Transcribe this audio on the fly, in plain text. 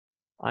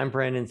I'm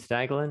Brandon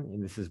Staglin,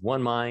 and this is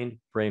One Mind,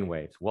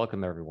 Brainwaves.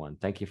 Welcome, everyone.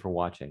 Thank you for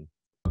watching.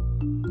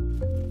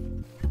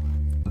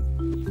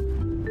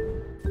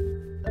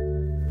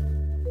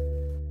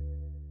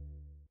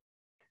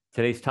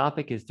 Today's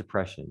topic is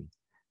depression.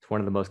 It's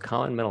one of the most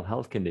common mental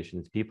health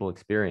conditions people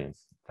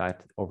experience. In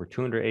fact, over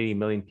 280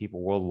 million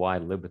people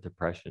worldwide live with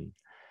depression.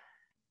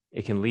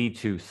 It can lead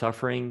to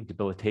suffering,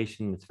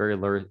 debilitation, its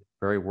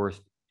very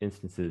worst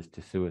instances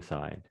to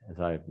suicide, as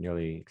I've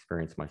nearly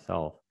experienced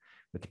myself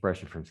with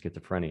depression from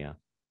schizophrenia.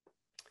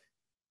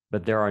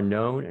 But there are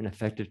known and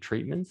effective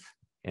treatments,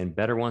 and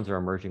better ones are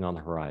emerging on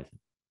the horizon.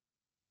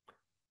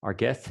 Our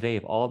guests today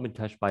have all been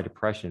touched by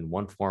depression in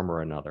one form or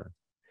another.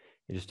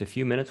 In just a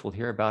few minutes, we'll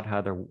hear about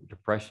how their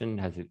depression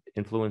has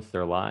influenced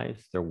their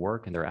lives, their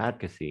work, and their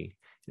advocacy,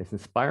 and it's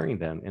inspiring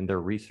them in their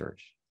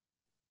research.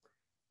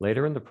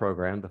 Later in the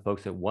program, the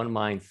folks at One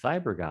Mind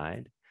Cyber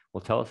Guide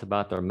will tell us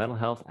about their mental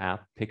health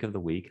app pick of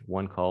the week,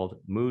 one called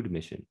Mood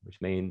Mission,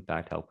 which may in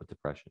fact help with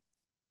depression.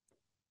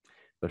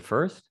 But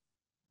first,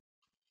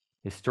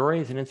 his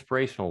story is an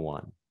inspirational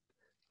one.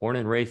 Born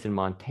and raised in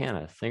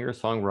Montana,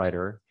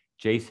 singer-songwriter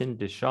Jason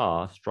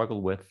DeShaw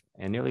struggled with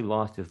and nearly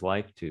lost his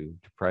life to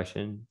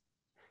depression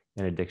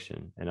and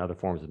addiction and other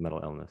forms of mental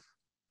illness.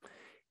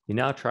 He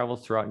now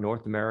travels throughout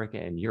North America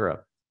and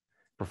Europe,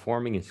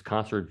 performing in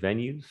concert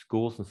venues,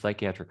 schools, and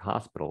psychiatric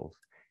hospitals,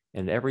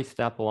 and every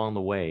step along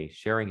the way,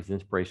 sharing his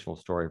inspirational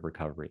story of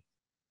recovery.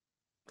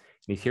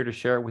 And he's here to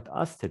share it with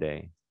us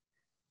today.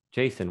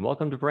 Jason,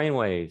 welcome to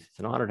Brainwaves. It's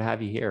an honor to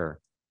have you here.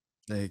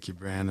 Thank you,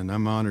 Brandon.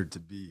 I'm honored to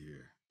be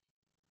here.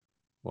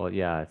 Well,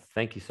 yeah,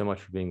 thank you so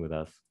much for being with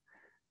us.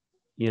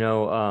 You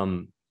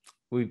know,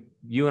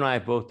 you and I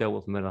have both dealt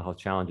with mental health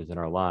challenges in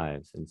our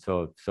lives, and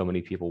so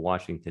many people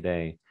watching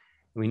today.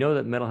 We know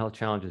that mental health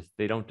challenges,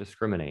 they don't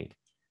discriminate.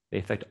 They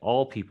affect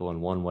all people in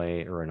one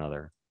way or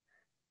another.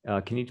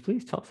 Can you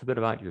please tell us a bit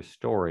about your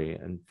story?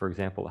 And for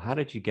example, how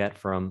did you get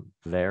from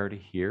there to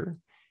here?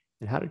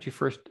 And how did you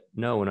first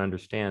know and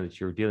understand that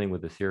you were dealing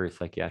with a serious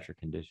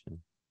psychiatric condition?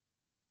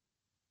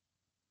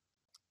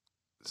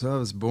 So I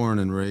was born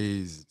and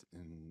raised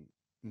in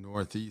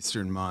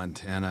northeastern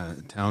Montana,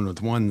 a town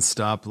with one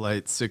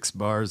stoplight, 6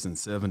 bars, and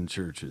 7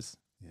 churches.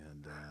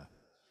 And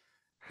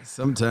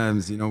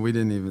sometimes, we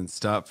didn't even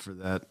stop for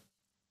that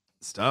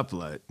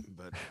stoplight.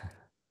 But,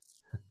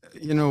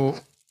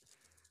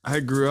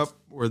 I grew up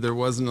where there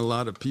wasn't a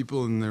lot of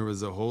people and there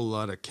was a whole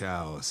lot of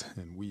cows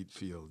and wheat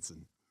fields.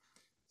 And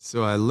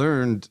so I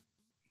learned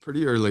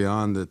pretty early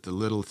on that the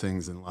little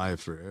things in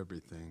life are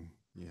everything.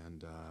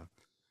 And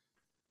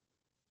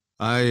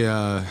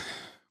I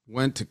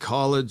went to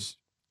college.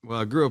 Well,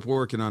 I grew up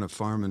working on a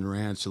farm and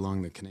ranch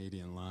along the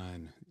Canadian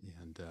line.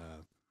 And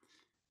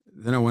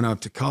then I went out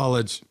to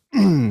college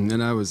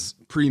and I was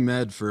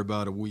pre-med for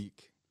about a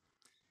week.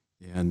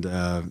 And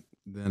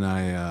then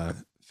I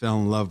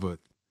fell in love with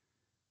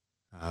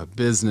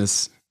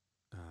business,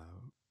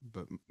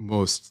 but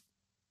most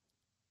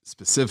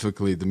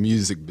specifically the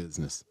music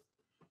business.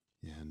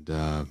 And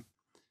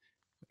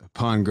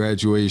upon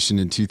graduation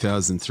in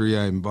 2003,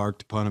 I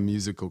embarked upon a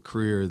musical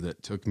career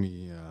that took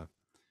me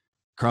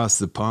across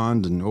the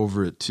pond and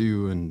over it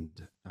too, and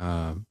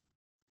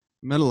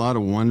met a lot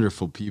of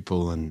wonderful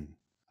people, and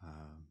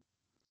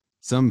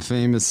some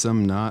famous,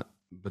 some not.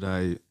 But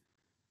I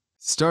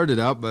started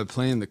out by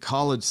playing the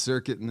college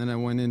circuit, and then I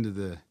went into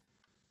the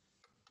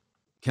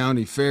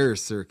county fair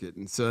circuit.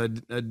 And so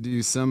I'd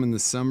do some in the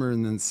summer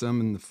and then some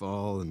in the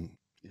fall and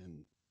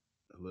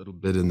a little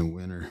bit in the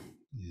winter.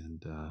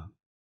 And,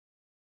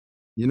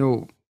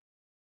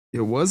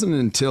 it wasn't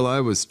until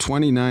I was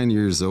 29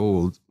 years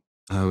old,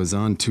 I was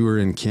on tour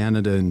in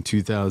Canada in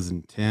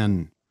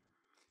 2010,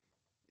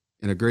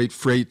 and a great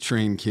freight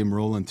train came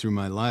rolling through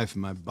my life,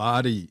 and my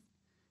body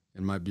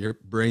and my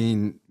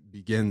brain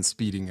began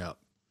speeding up.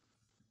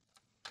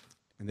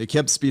 And they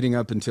kept speeding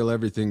up until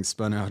everything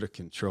spun out of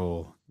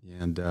control.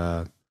 And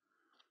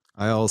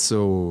I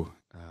also,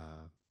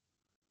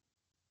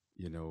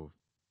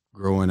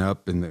 growing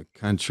up in the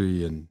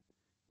country and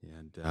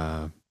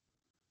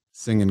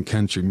singing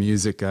country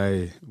music,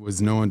 I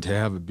was known to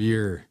have a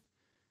beer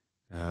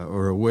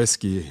or a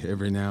whiskey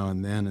every now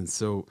and then. And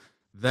so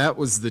that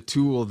was the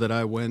tool that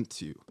I went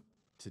to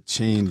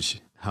change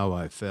how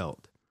I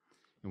felt.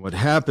 And what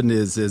happened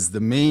is, as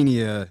the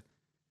mania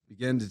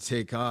began to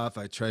take off,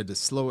 I tried to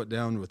slow it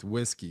down with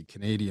whiskey,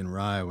 Canadian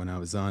rye, when I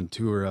was on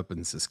tour up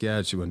in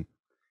Saskatchewan,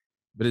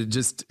 but it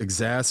just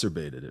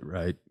exacerbated it,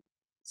 right?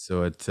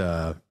 So it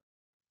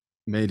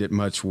made it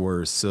much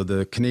worse. So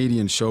the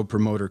Canadian show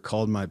promoter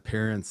called my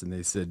parents and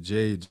they said,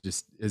 "Jay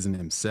just isn't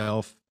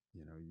himself.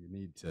 You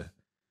need to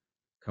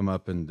come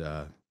up and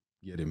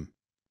get him."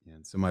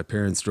 And so my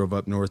parents drove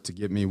up north to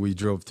get me. We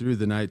drove through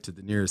the night to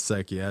the nearest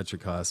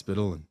psychiatric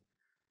hospital, and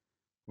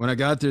when I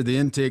got there, the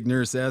intake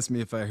nurse asked me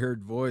if I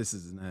heard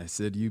voices, and I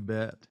said, "You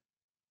bet."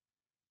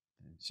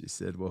 And she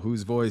said, "Well,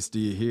 whose voice do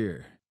you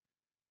hear?"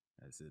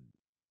 I said,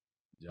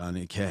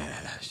 "Johnny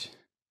Cash."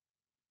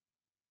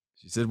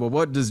 She said, "Well,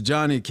 what does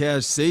Johnny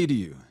Cash say to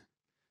you?"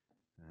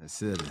 I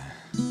said,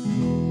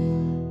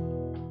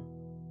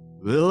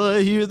 Well,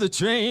 I hear the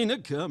train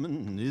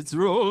a-comin', it's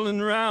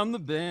rolling round the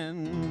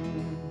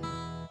bend.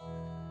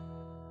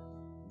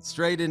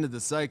 Straight into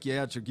the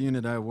psychiatric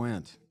unit I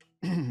went.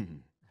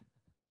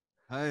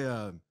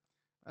 I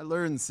I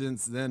learned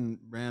since then,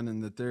 Brandon,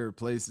 that there are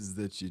places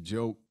that you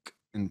joke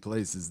and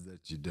places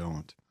that you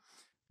don't.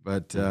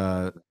 But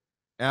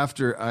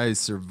after I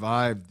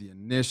survived the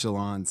initial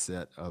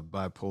onset of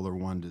bipolar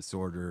 1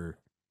 disorder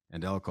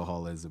and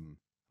alcoholism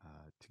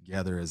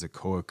together as a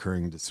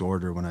co-occurring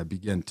disorder, when I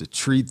began to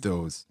treat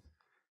those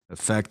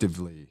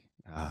effectively,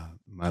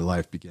 my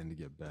life began to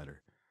get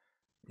better.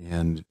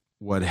 And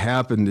what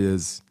happened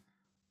is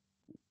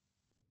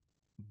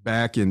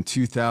back in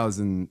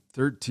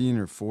 2013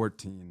 or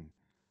 14,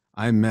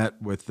 I met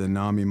with the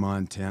NAMI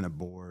Montana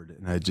board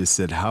and I just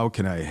said, how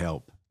can I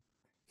help?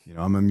 You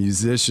know, I'm a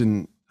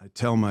musician. I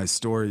tell my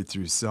story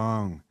through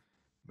song,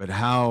 but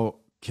how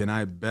can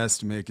I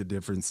best make a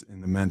difference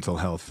in the mental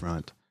health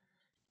front?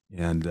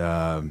 And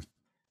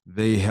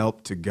they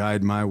helped to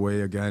guide my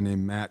way. A guy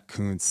named Matt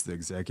Kuntz, the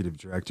executive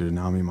director of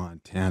NAMI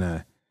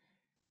Montana.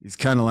 He's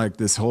kind of like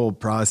this whole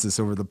process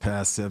over the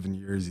past 7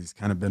 years. He's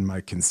kind of been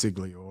my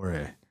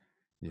consigliere.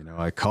 You know,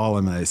 I call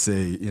him and I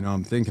say, you know,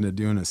 I'm thinking of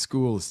doing a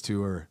schools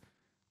tour.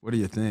 What do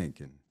you think?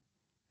 And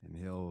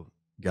he'll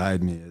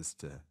guide me as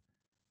to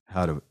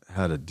how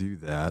to do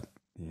that.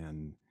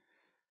 And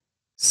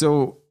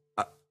so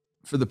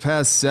for the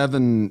past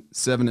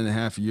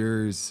 7.5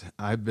 years,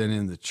 I've been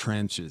in the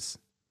trenches.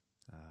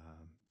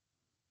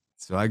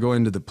 So I go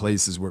into the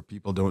places where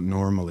people don't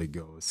normally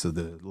go. So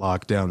the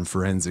lockdown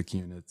forensic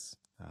units,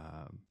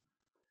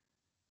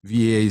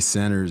 VA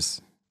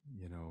centers,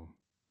 you know,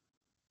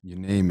 you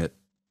name it.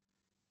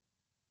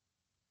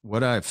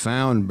 What I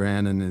found,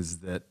 Brandon, is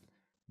that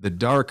the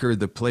darker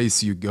the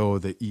place you go,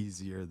 the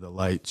easier the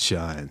light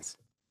shines.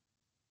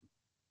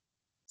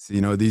 So, you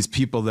know, these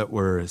people that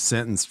were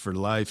sentenced for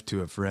life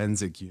to a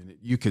forensic unit,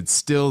 you could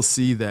still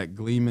see that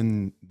gleam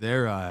in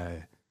their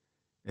eye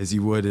as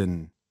you would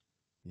in,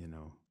 you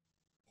know,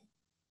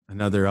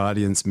 another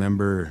audience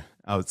member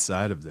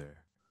outside of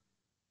there.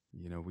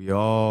 You know, we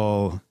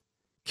all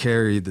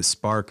carry the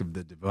spark of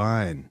the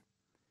divine.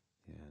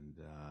 And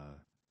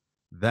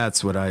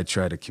that's what I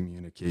try to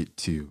communicate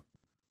to,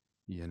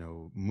 you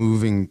know,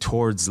 moving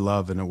towards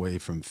love and away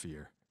from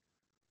fear.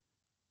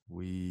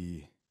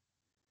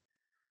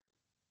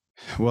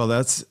 Well,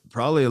 that's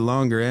probably a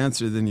longer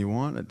answer than you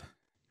wanted.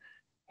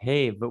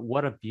 Hey, but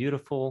what a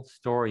beautiful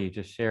story you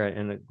just shared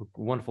and a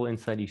wonderful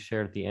insight you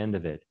shared at the end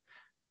of it.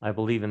 I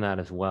believe in that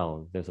as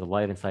well. There's a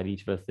light inside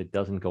each of us that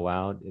doesn't go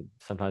out.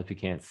 Sometimes we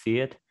can't see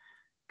it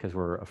because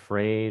we're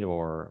afraid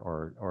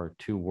or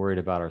too worried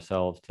about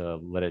ourselves to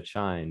let it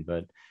shine.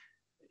 But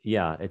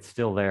yeah, it's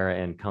still there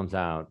and comes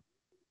out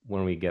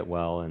when we get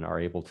well and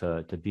are able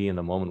to be in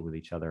the moment with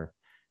each other.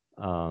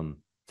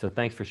 So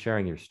thanks for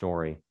sharing your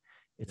story.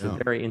 It's a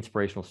very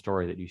inspirational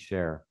story that you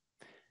share.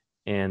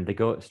 And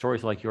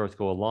stories like yours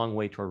go a long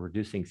way toward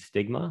reducing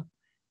stigma,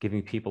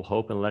 giving people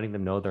hope and letting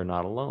them know they're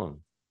not alone.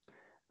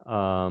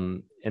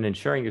 And in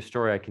sharing your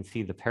story, I can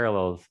see the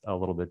parallels a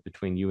little bit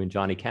between you and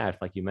Johnny Cash,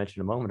 like you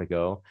mentioned a moment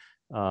ago.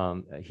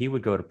 He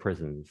would go to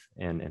prisons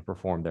and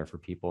perform there for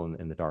people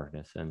in the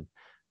darkness. And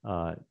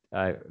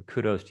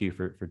kudos to you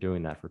for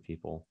doing that for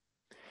people.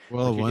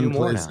 Well, But you do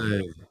more now.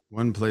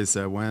 one place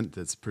I went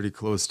that's pretty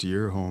close to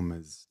your home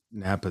is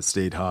Napa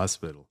State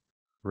Hospital.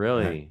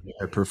 Really?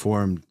 I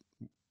performed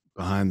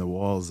behind the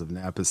walls of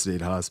Napa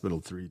State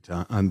Hospital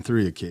on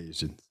 3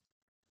 occasions.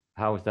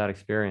 How was that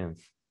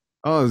experience?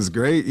 Oh, it was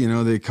great. You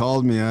know, they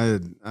called me.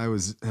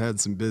 Had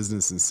some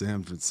business in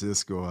San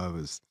Francisco. I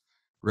was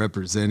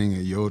representing a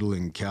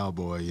yodeling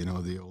cowboy, you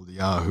know, the old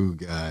Yahoo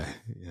guy.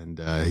 And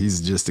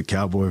he's just a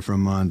cowboy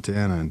from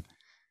Montana and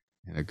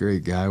a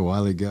great guy,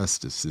 Wiley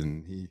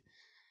Gustafson.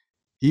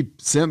 He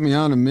sent me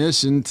on a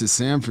mission to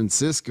San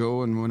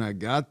Francisco. And when I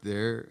got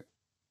there,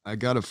 I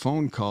got a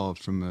phone call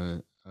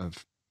from a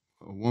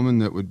woman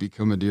that would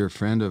become a dear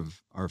friend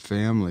of our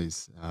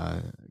families,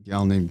 a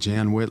gal named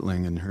Jan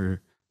Whitling, and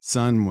her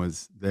son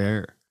was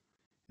there.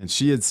 And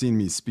she had seen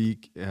me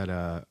speak at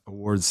a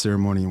awards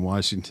ceremony in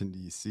Washington,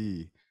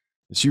 D.C.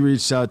 And she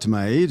reached out to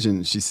my agent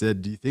and she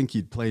said, do you think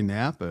you'd play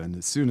Napa? And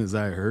as soon as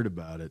I heard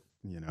about it,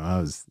 you know, I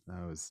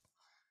was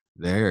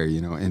there, you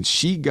know, and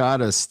she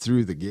got us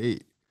through the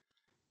gate.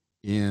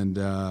 And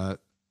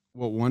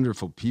what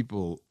wonderful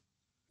people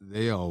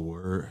they all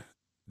were.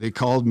 They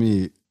called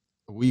me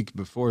a week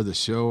before the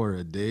show or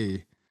a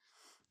day,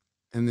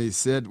 and they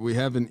said, we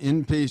have an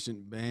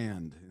inpatient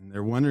band, and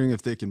they're wondering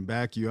if they can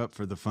back you up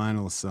for the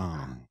final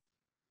song.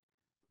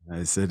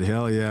 I said,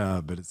 hell yeah,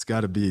 but it's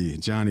got to be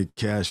Johnny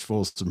Cash,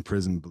 Folsom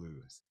Prison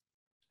Blues.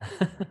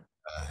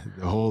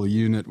 The whole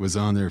unit was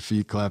on their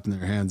feet, clapping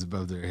their hands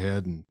above their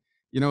head. And,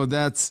 you know,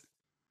 that's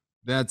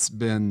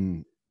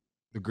been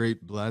the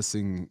great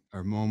blessing,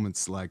 are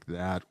moments like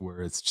that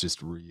where it's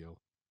just real.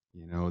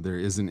 You know, there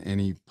isn't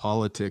any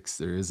politics,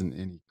 there isn't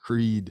any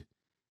creed.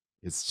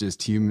 It's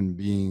just human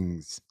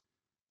beings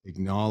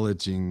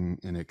acknowledging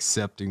and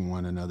accepting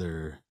one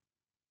another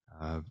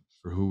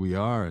for who we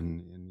are.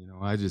 And, you know,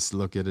 I just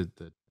look at it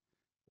that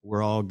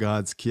we're all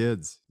God's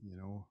kids,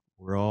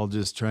 we're all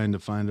just trying to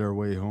find our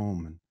way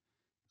home. And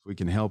if we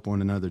can help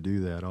one another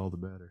do that, all the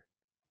better.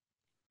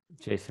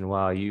 Jason,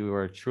 wow, you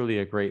are truly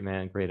a great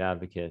man, great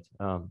advocate.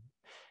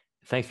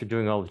 Thanks for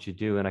doing all that you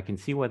do. And I can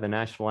see why the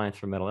National Alliance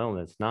for Mental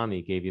Illness,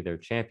 NAMI, gave you their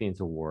Champions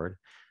Award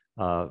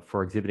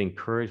for exhibiting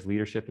courage,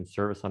 leadership, and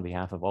service on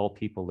behalf of all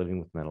people living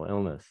with mental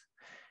illness.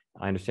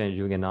 I understand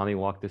you're doing a NAMI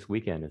walk this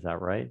weekend. Is that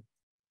right?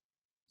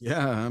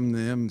 Yeah, I'm the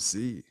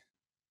MC.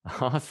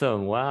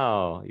 Awesome.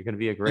 Wow. You're going to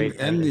be a And great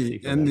and MC the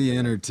for and them. the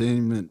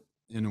entertainment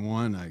in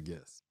one, I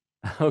guess.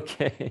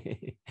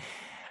 Okay.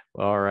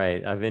 All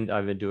right.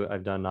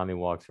 I've done NAMI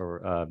walks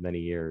for many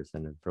years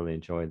and I've really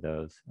enjoyed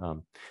those.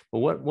 But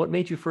what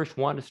made you first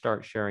want to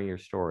start sharing your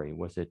story?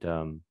 Was it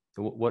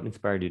what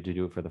inspired you to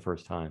do it for the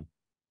first time?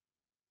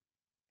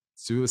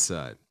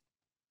 Suicide.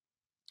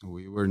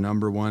 We were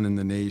number one in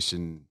the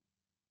nation.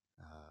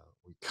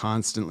 We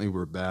constantly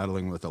were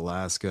battling with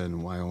Alaska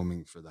and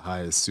Wyoming for the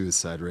highest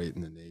suicide rate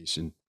in the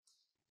nation.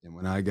 And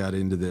when I got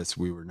into this,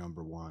 we were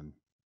number one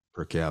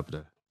per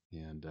capita.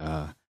 And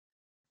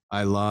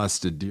I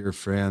lost a dear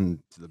friend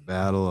to the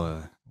battle,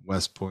 a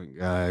West Point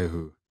guy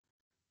who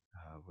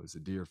was a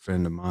dear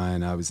friend of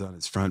mine. I was on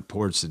his front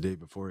porch the day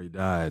before he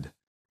died.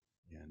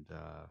 And,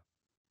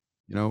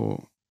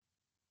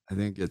 I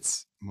think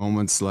it's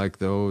moments like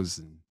those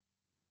and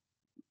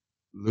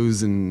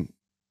losing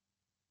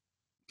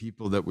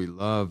people that we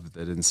love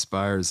that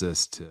inspires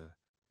us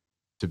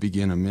to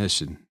begin a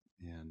mission.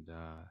 And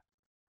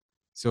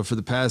so for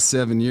the past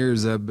 7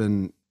 years, I've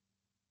been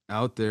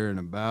out there and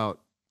about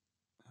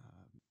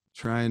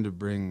trying to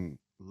bring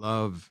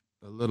love,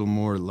 a little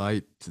more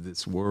light to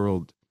this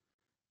world.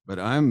 But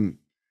I'm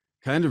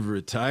kind of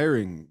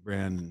retiring,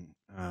 Brandon.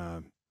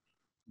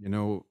 You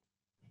know,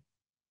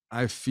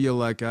 I feel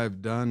like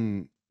I've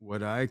done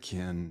what I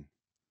can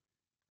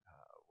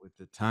with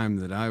the time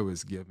that I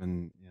was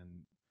given.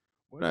 And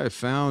what I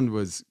found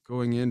was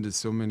going into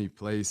so many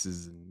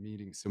places and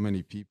meeting so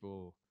many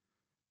people.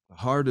 The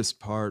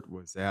hardest part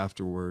was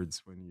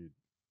afterwards when you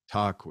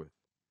talk with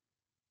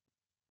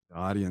the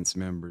audience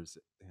members.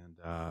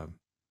 And,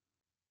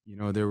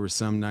 there were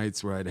some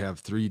nights where I'd have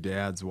 3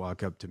 dads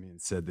walk up to me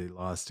and said they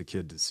lost a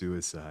kid to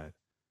suicide.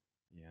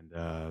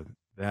 And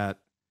that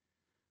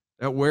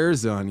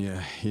wears on you.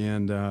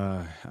 And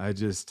I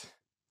just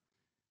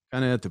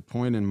kind of at the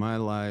point in my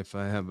life,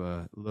 I have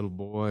a little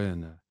boy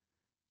and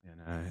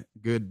a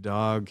good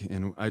dog.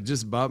 And I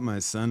just bought my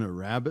son a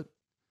rabbit.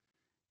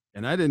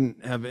 And I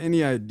didn't have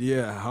any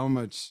idea how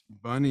much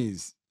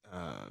bunnies,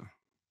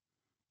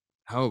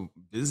 how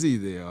busy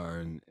they are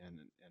and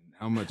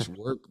how much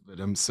work. But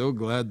I'm so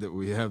glad that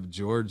we have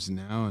George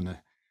now. And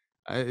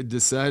I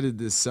decided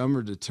this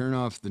summer to turn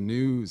off the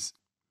news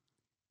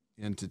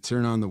and to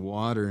turn on the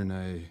water. And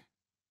I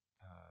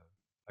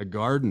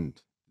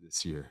gardened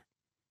this year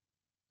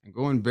and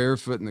going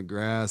barefoot in the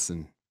grass.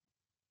 And,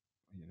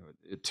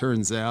 it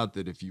turns out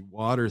that if you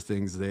water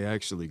things, they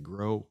actually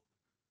grow.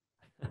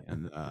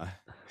 And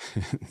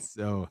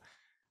so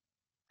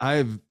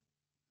I've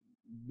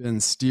been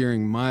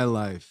steering my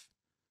life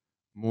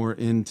more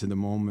into the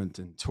moment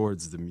and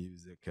towards the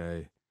music.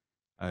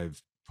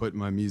 I've put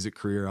my music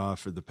career off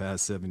for the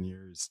past 7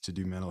 years to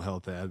do mental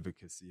health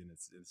advocacy, and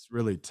it's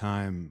really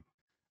time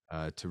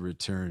to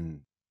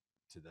return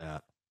to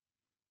that.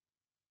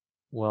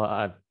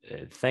 Well,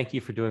 thank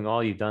you for doing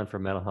all you've done for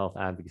mental health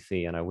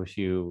advocacy, and I wish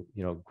you,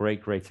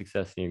 great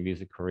success in your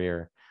music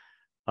career.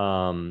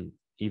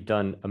 You've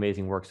done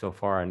amazing work so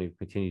far, and you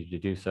continue to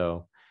do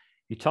so.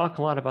 You talk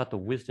a lot about the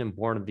wisdom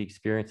born of the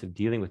experience of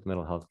dealing with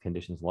mental health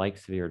conditions like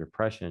severe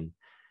depression.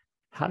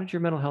 How did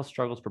your mental health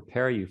struggles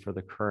prepare you for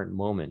the current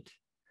moment?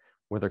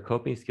 Were there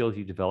coping skills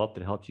you developed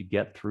that helped you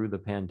get through the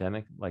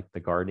pandemic, like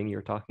the gardening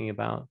you're talking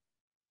about,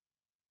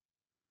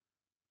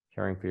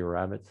 caring for your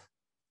rabbits,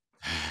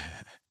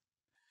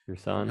 your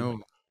You son? know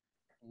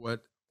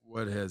what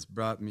what has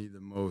brought me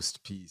the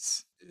most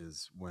peace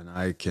is when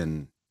I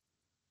can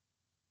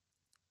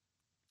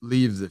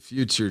leave the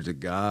future to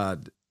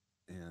God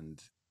and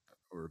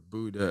or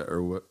Buddha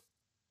or what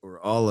or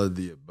all of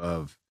the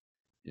above,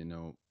 you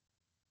know,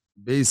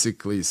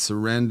 basically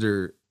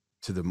surrender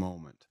to the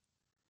moment.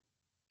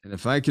 And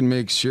if I can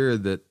make sure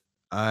that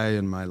I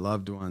and my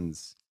loved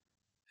ones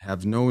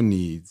have no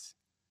needs,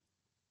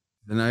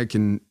 then I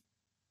can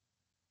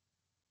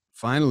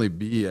finally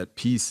be at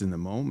peace in the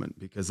moment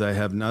because I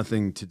have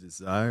nothing to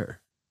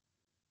desire.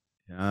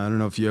 I don't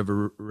know if you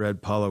ever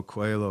read Paulo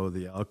Coelho,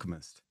 The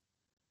Alchemist,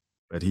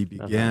 but he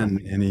began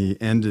and he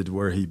ended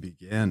where he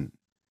began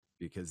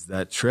because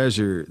that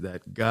treasure,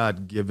 that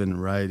God-given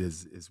right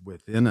is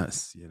within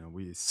us.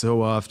 We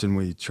so often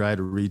we try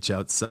to reach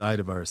outside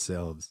of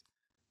ourselves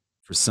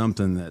for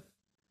something that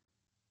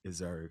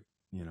is our,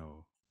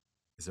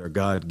 is our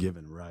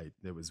God-given right.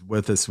 That was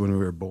with us when we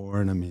were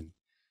born. I mean,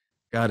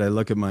 God, I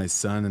look at my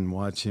son and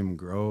watch him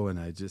grow, and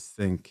I just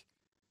think,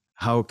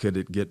 how could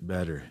it get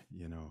better?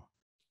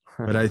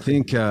 But I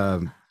think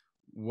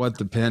what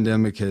the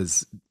pandemic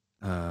has,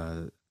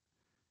 guys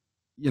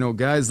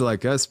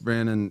like us,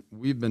 Brandon,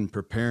 we've been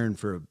preparing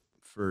for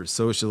for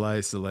social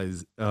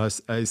isolation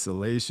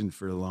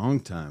for a long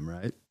time,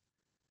 right?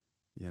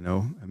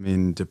 I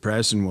mean,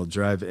 depression will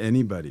drive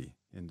anybody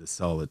into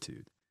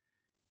solitude.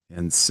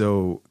 And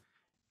so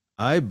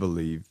I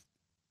believe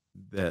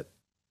that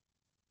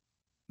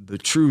the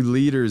true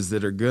leaders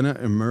that are going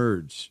to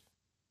emerge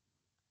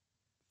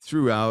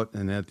throughout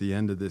and at the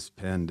end of this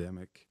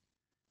pandemic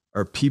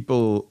are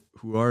people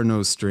who are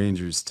no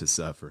strangers to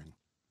suffering.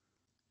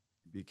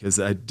 Because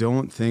I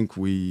don't think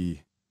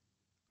we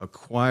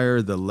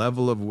acquire the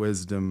level of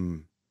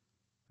wisdom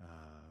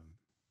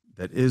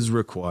that is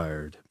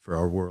required for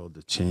our world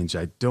to change.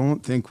 I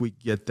don't think we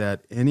get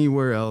that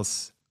anywhere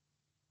else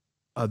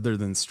other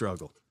than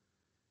struggle.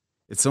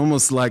 It's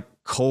almost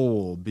like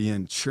coal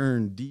being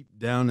churned deep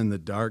down in the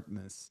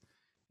darkness,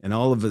 and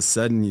all of a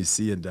sudden you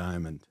see a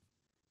diamond,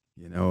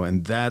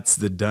 and that's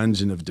the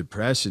dungeon of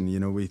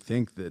depression. We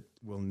think that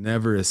we'll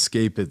never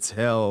escape its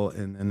hell,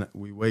 and then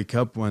we wake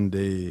up one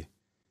day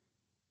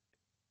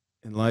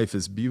and life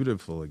is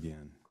beautiful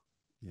again,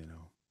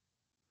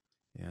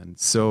 And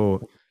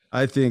so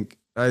I think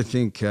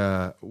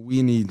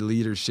we need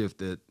leadership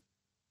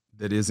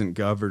that isn't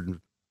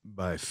governed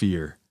by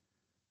fear.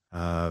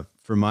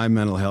 For my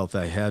mental health,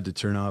 I had to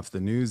turn off the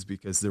news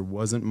because there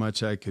wasn't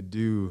much I could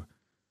do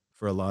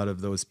for a lot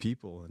of those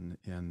people.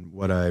 And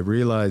what I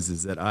realized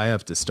is that I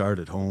have to start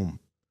at home.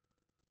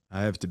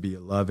 I have to be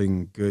a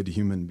loving, good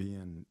human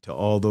being to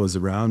all those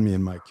around me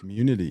in my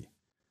community.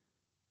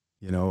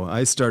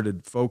 I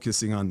started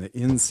focusing on the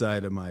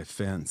inside of my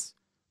fence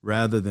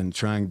rather than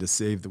trying to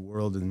save the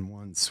world in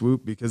one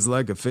swoop, because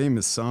like a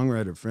famous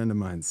songwriter friend of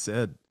mine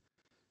said,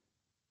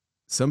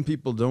 some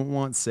people don't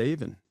want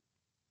saving.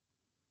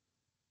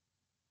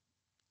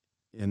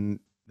 And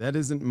that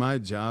isn't my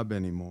job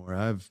anymore.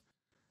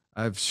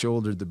 I've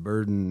shouldered the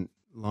burden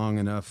long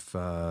enough,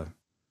 and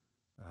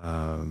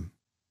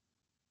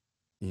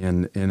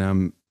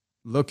I'm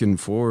looking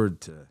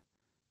forward to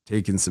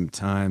taking some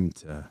time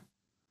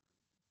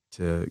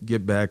to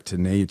get back to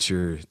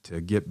nature, to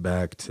get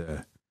back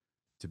to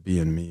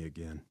being me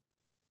again.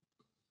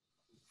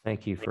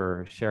 Thank you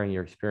for sharing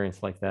your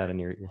experience like that and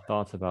your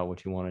thoughts about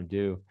what you want to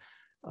do.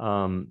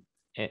 And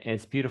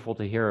it's beautiful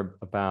to hear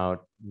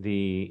about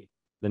the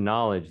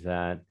knowledge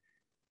that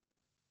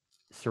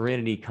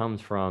serenity comes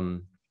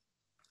from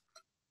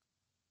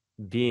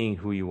being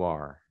who you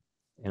are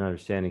and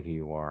understanding who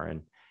you are.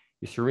 And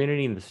your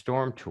serenity in the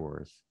storm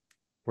tours,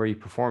 where you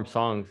perform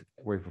songs,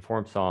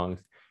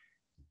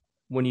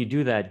 when you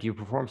do that, do you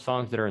perform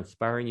songs that are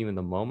inspiring you in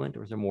the moment,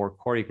 or is it more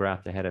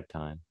choreographed ahead of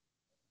time?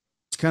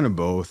 It's kind of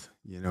both.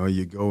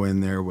 You go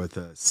in there with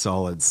a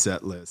solid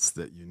set list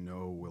that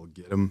will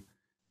get them,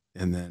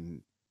 and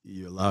then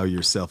you allow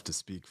yourself to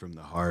speak from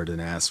the heart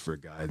and ask for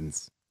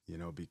guidance,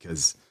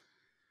 because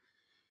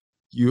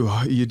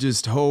you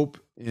just hope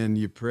and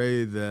you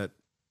pray that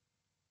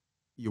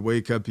you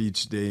wake up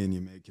each day and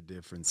you make a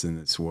difference in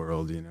this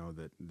world,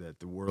 that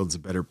the world's a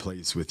better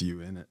place with you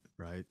in it,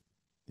 right?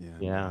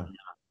 And, yeah.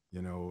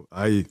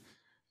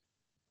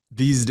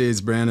 These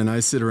days, Brandon,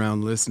 I sit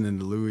around listening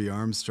to Louis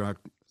Armstrong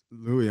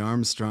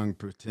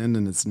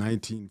pretending it's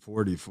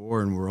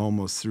 1944 and we're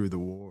almost through the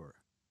war.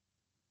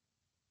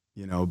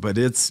 But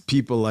it's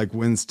people like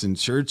Winston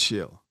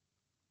Churchill.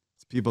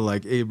 It's people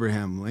like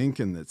Abraham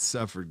Lincoln that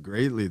suffered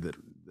greatly that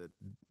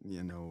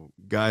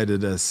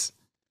guided us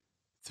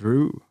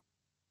through,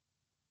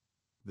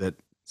 that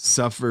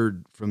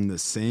suffered from the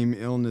same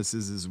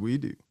illnesses as we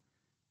do,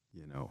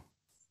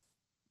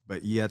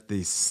 but yet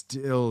they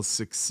still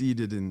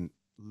succeeded in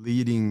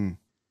leading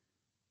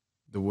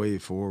the way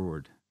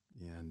forward.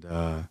 And,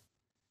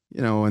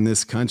 in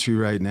this country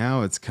right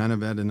now, it's kind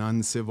of at an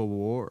uncivil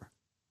war.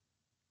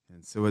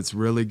 And so it's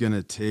really going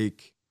to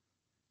take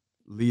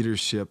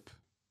leadership,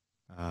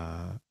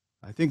 I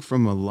think,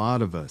 from a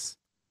lot of us,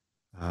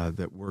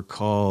 that we're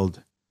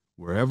called,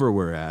 wherever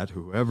we're at,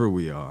 whoever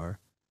we are,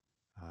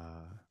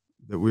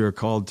 that we are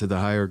called to the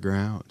higher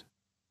ground,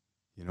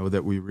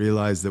 that we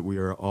realize that we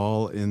are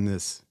all in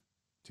this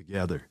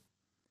together.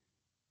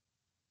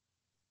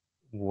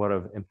 What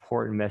an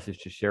important message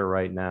to share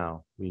right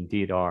now. We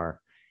indeed are.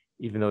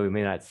 Even though we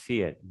may not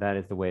see it, that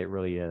is the way it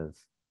really is.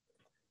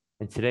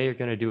 And today you're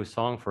going to do a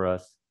song for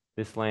us,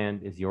 This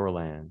Land is Your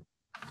Land.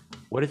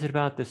 What is it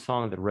about this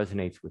song that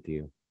resonates with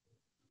you?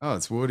 Oh,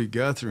 it's Woody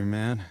Guthrie,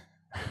 man.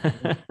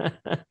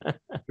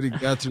 Woody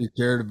Guthrie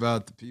cared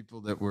about the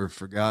people that were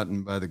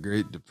forgotten by the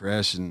Great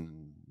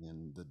Depression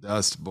and the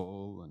Dust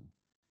Bowl.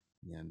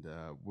 And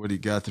Woody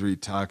Guthrie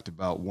talked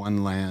about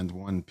one land,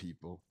 one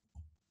people.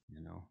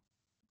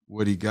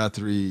 Woody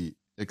Guthrie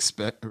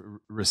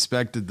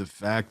respected the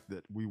fact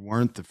that we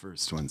weren't the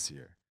first ones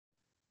here.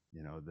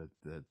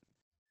 That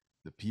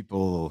the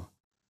people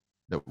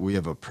that we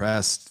have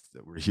oppressed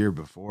that were here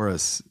before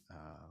us.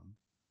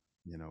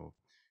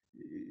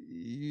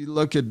 You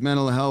look at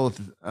mental health.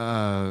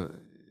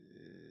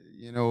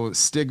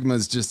 Stigma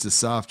is just a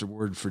softer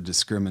word for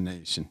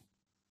discrimination,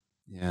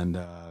 and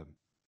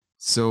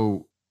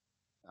so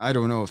I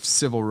don't know if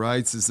civil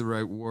rights is the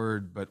right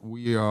word, but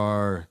we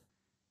are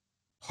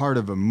part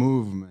of a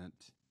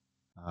movement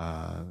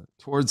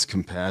towards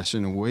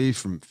compassion, away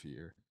from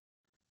fear.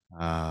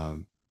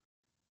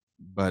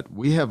 But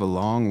we have a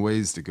long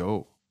ways to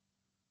go.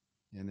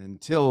 And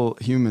until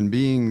human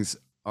beings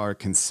are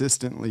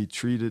consistently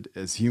treated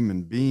as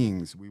human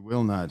beings, we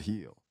will not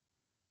heal,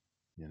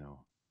 you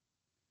know.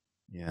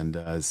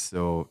 And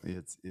so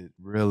it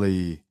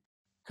really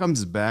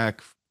comes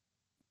back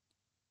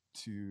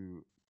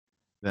to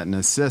that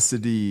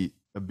necessity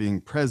of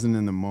being present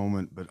in the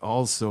moment, but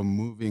also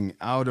moving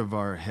out of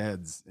our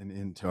heads and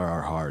into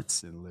our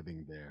hearts and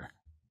living there.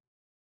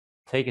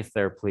 Take us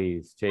there,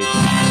 please, Jason.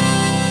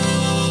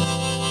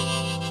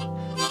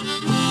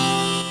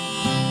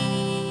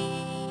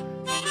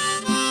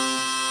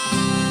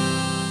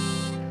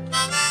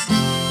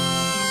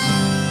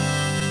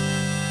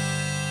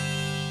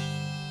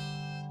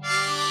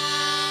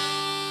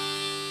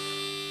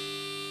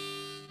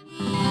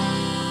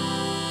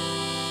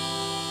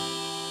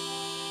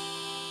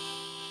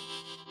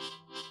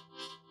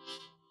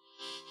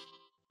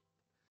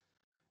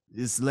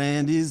 This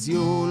land is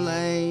your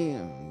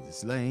land,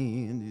 this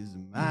land is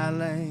my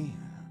land.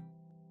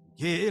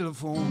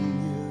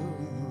 California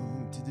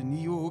to the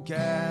New York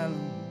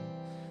Island,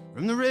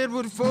 from the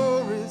Redwood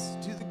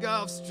Forest to the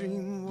Gulf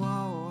Stream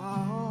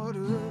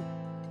water.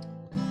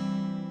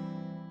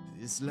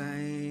 This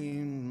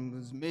land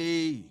was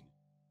made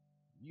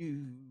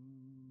you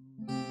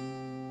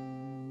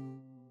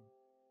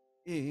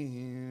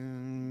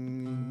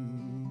and me.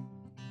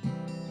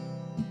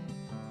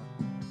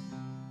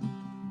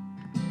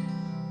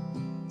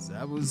 As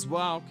I was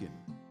walking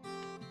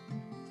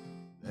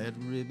that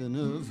ribbon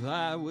of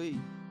highway,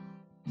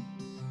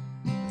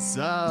 I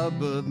saw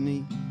above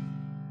me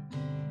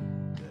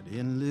that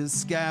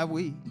endless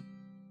skyway.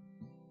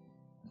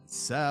 I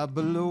saw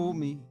below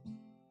me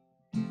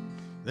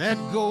that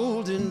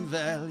golden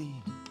valley.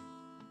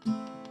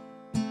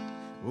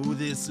 Oh,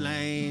 this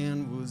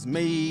land was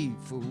made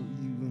for you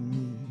and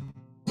me.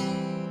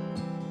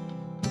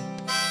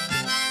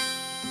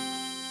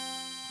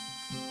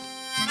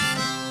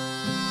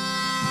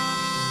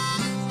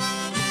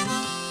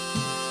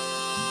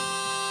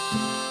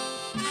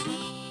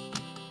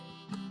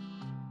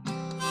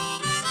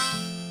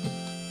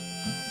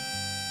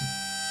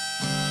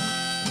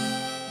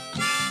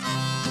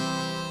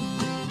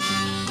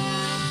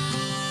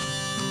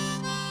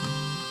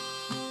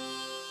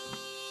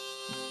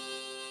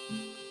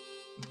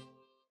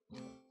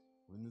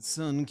 The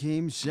sun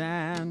came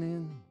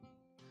shining,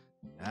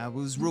 I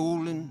was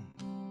rolling,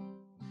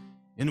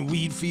 and the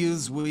wheat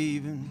fields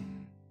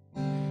waving,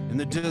 and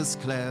the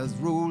dust clouds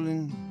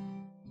rolling.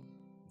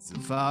 As the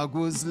fog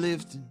was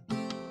lifting,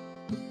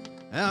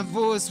 our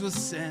voice was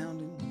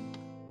sounding,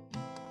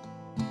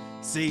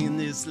 saying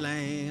this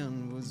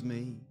land was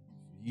made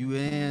for you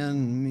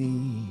and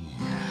me.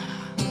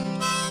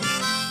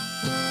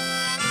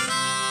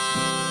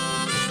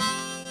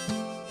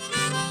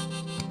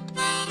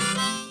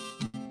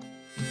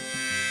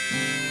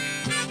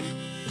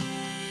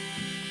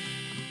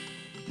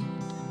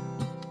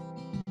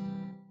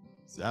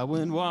 I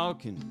went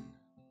walking,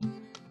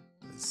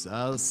 I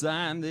saw a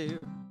sign there,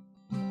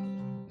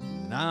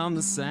 and on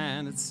the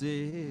sign it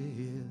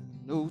said,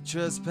 no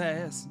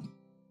trespassing.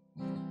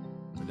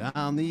 But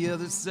on the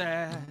other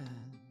side,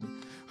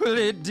 well,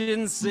 it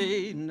didn't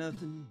say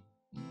nothing.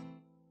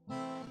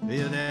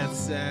 Yeah, that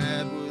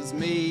side was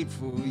made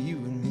for you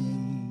and me.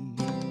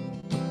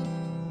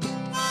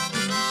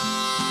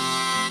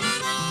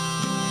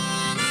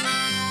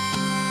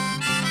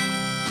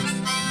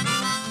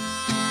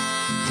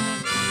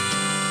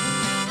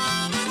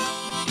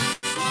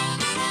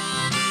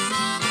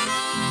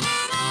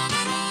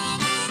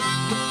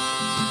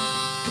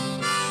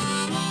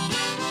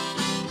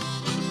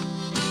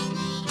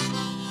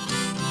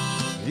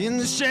 In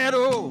the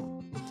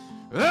shadow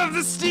of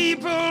the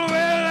steeple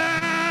where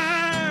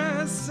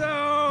I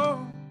saw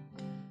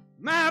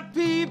my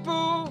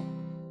people,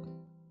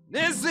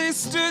 as they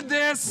stood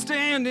there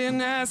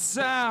standing, I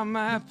saw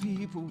my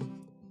people.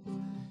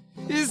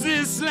 Is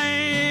this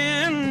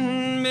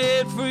land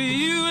made for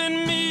you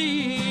and me?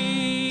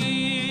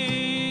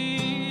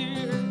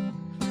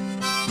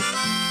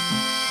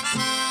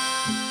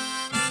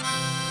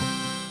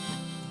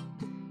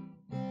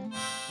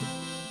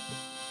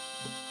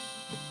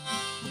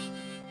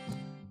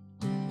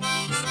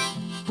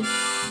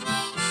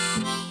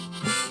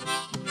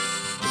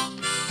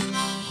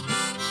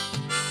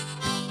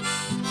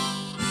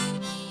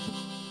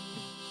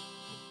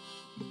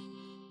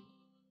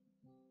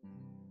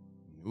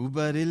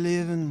 Nobody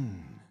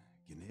living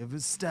can ever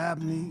stop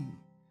me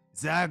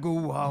as I go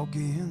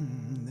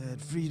walking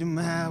that freedom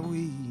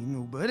highway.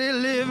 Nobody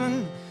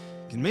living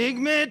can make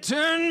me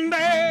turn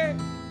back.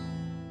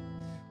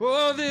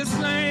 Oh, this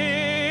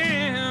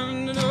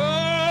land,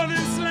 oh,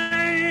 this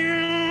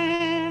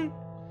land,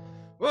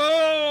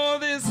 oh,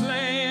 this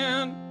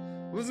land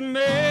was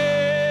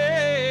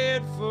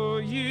made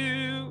for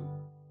you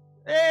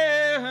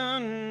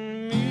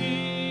and me.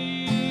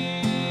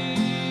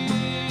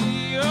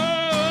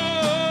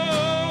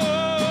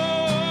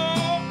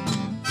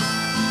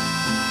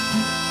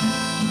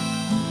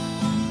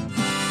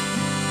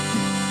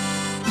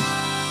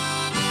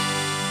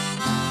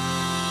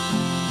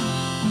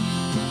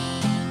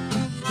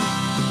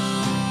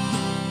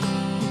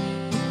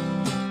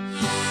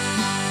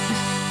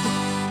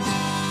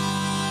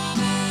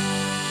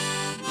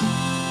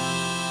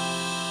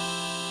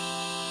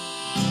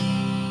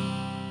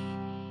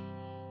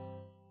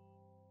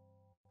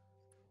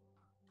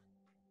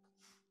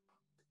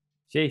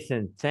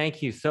 Jason,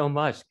 thank you so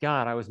much.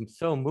 God, I was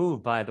so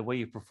moved by the way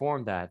you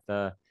performed that.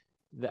 The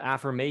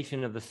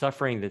affirmation of the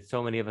suffering that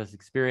so many of us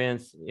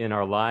experience in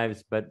our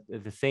lives, but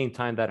at the same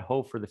time, that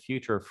hope for the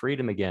future of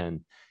freedom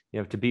again,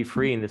 to be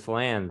free in this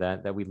land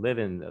that we live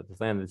in, this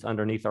land that's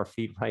underneath our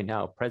feet right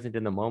now, present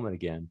in the moment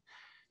again.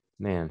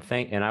 Man,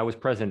 and I was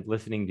present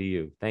listening to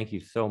you. Thank you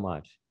so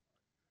much.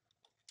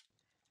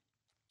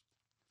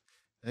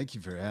 Thank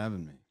you for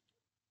having me.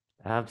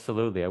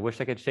 Absolutely. I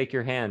wish I could shake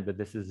your hand, but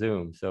this is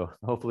Zoom. So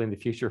hopefully in the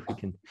future we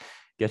can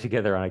get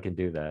together and I can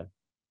do that.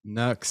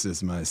 Nux,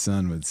 as my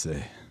son would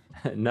say.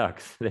 Nux,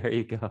 there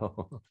you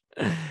go.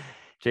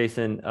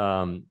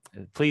 Jason,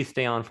 please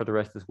stay on for the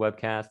rest of this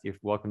webcast. You're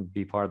welcome to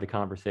be part of the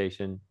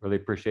conversation. Really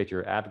appreciate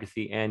your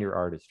advocacy and your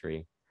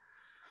artistry.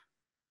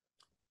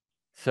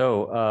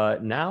 So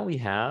now we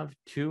have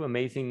two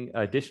amazing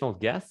additional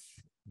guests,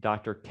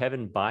 Dr.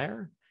 Kevin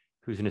Beier,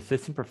 who's an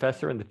assistant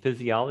professor in the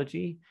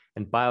Physiology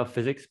and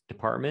Biophysics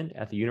department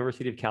at the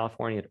University of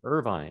California at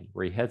Irvine,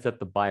 where he heads up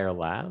the Beier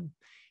lab.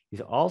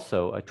 He's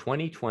also a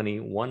 2020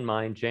 One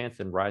Mind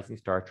Janssen Rising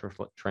Star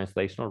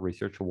Translational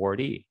Research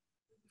Awardee.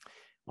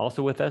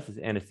 Also with us is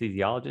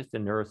anesthesiologist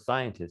and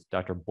neuroscientist,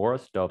 Dr.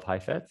 Boris Dov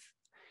Heifets.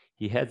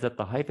 He heads up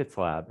the Heifets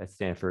lab at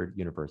Stanford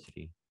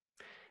University.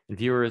 And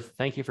viewers,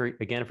 thank you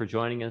again for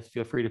joining us.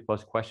 Feel free to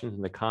post questions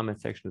in the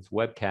comment section of this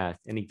webcast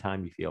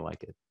anytime you feel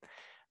like it.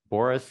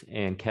 Boris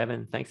and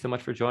Kevin, thanks so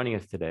much for joining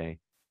us today.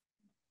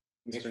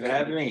 Thanks for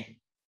having me.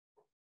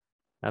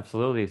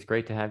 Absolutely, it's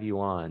great to have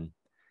you on.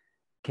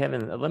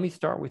 Kevin, let me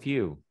start with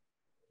you.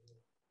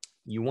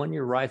 You won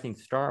your Rising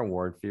Star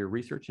Award for your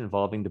research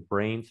involving the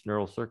brain's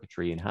neural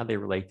circuitry and how they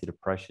relate to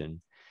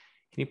depression.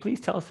 Can you please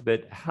tell us a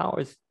bit, how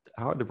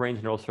are the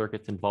brain's neural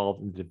circuits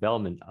involved in the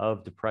development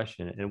of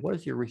depression? And what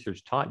has your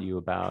research taught you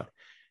about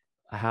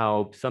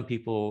how some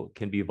people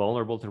can be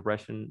vulnerable to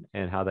depression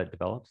and how that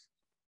develops?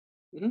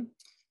 Mm-hmm.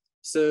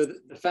 So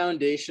the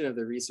foundation of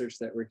the research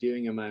that we're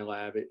doing in my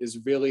lab is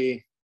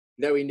really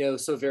that we know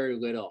so very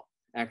little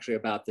actually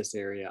about this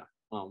area.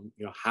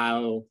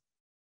 How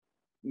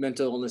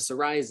mental illness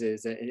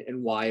arises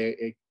and why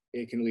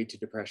it can lead to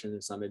depression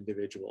in some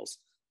individuals.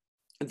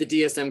 The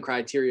DSM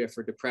criteria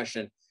for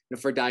depression,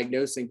 for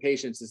diagnosing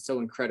patients is so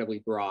incredibly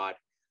broad.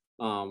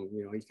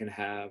 You can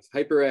have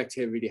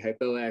hyperactivity,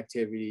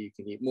 hypoactivity, you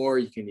can eat more,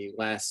 you can eat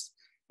less.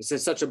 It's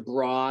just such a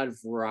broad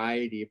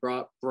variety,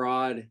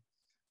 broad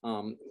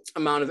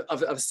amount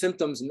of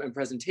symptoms and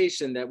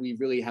presentation that we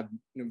really have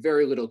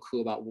very little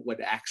clue about what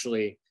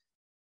actually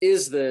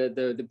is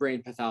the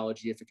brain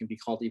pathology, if it can be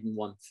called even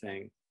one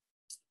thing.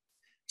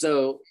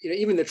 So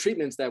even the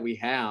treatments that we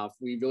have,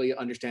 we really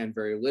understand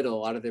very little. A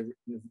lot of the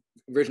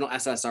original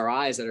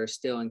SSRIs that are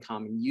still in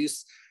common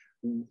use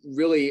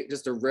really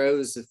just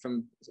arose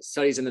from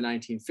studies in the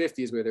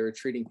 1950s where they were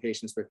treating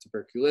patients with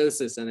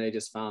tuberculosis, and they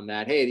just found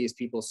that, hey, these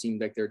people seem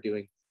like they're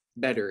doing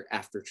better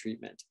after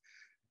treatment.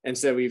 And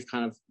so we've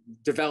kind of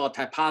developed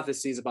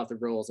hypotheses about the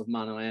roles of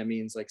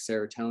monoamines like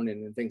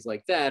serotonin and things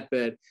like that.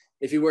 But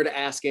if you were to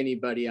ask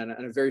anybody on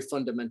a very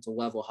fundamental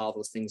level how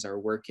those things are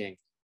working,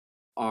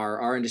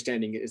 our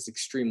understanding is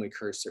extremely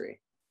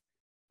cursory.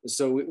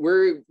 So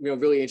we're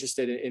really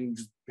interested in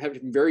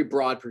having a very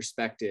broad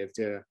perspective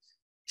to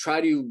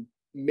try to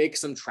make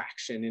some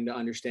traction into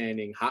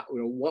understanding how,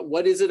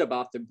 what is it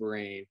about the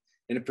brain,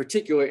 and in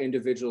particular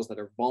individuals that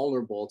are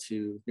vulnerable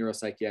to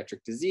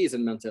neuropsychiatric disease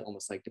and mental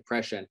illness like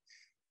depression.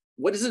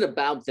 What is it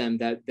about them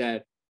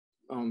that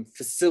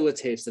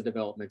facilitates the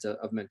development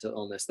of mental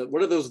illness?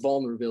 What are those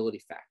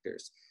vulnerability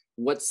factors?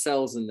 What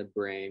cells in the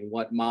brain,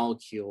 what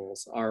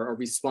molecules are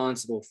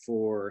responsible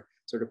for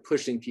sort of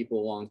pushing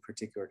people along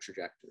particular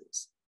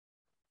trajectories?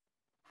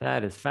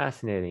 That is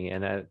fascinating.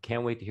 And I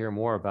can't wait to hear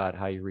more about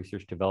how your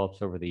research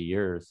develops over the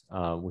years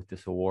with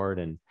this award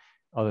and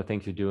other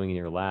things you're doing in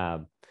your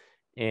lab.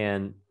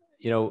 And,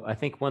 I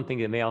think one thing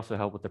that may also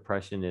help with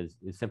depression is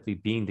simply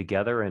being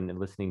together and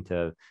listening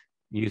to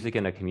music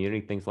in a community,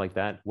 things like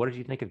that. What did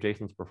you think of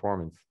Jason's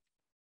performance?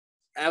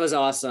 That was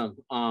awesome.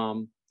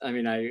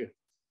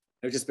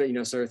 I've just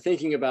been, sort of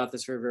thinking about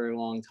this for a very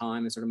long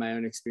time and sort of my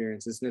own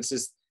experiences. And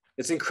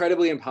it's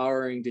incredibly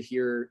empowering to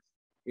hear,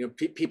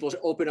 people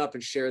open up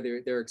and share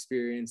their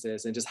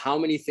experiences and just how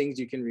many things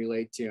you can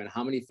relate to and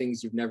how many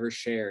things you've never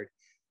shared.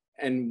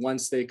 And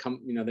once they come,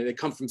 they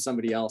come from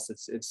somebody else,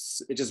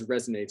 it just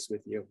resonates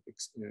with you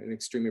in an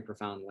extremely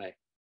profound way.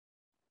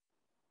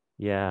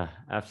 Yeah,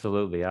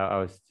 absolutely. I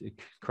was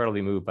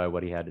incredibly moved by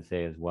what he had to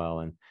say as well.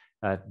 And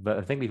but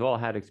I think we've all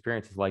had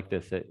experiences like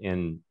this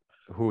in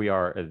who we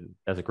are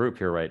as a group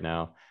here right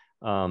now.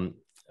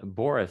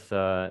 Boris,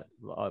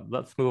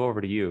 let's move over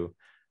to you.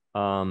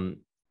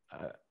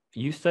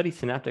 You study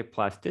synaptic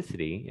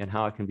plasticity and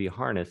how it can be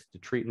harnessed to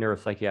treat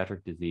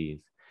neuropsychiatric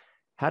disease.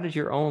 How did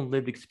your own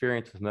lived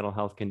experience with mental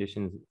health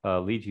conditions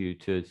lead you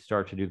to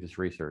start to do this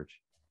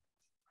research?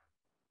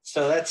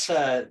 So that's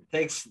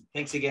thanks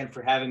again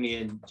for having me.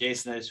 And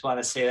Jason, I just want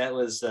to say that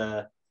was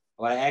I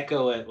want to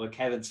echo what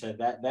Kevin said.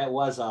 That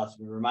was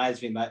awesome. It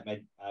reminds me, my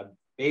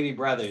baby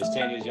brother is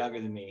 10 years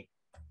younger than me,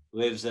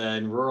 lives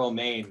in rural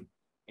Maine,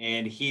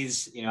 And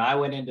he's, you know, I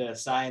went into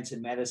science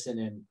and medicine,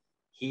 and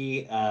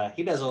he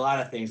does a lot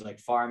of things like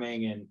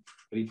farming,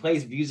 but he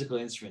plays musical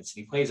instruments,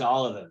 and he plays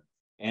all of them.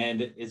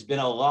 And it's been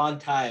a long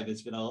time.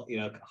 It's been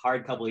a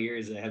hard couple of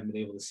years that I haven't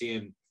been able to see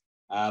him.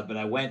 But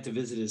I went to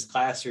visit his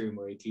classroom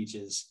where he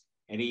teaches,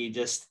 and he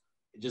just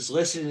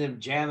listened to him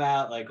jam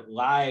out like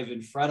live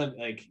in front of,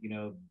 like, you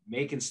know,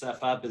 making stuff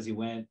up as he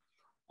went.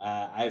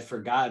 I've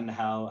forgotten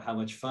how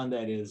much fun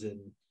that is, and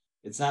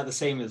it's not the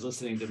same as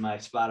listening to my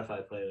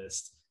Spotify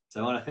playlist. So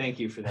I want to thank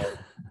you for that.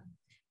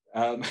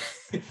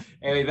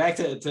 Anyway, back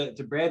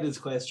to Brandon's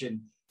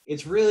question.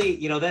 It's really,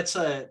 you know, that's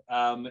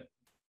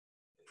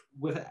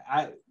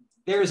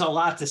there's a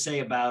lot to say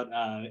about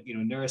you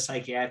know,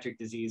 neuropsychiatric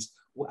disease.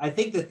 I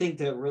think the thing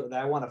that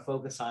I want to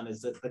focus on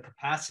is the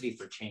capacity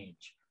for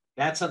change.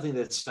 That's something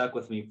that's stuck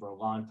with me for a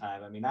long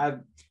time. I mean, I've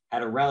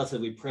had a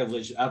relatively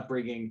privileged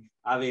upbringing.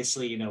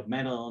 Obviously, you know,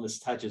 mental illness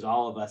touches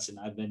all of us, and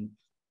I've been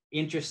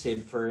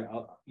interested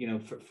for you know,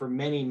 for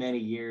many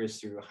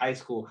years through high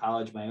school,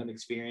 college, my own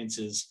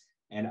experiences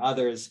and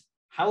others.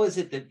 How is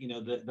it that, you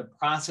know, the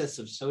process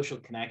of social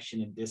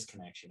connection and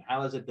disconnection?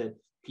 How is it that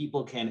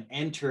people can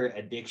enter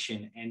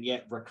addiction and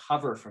yet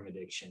recover from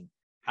addiction?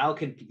 How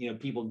can, you know,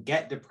 people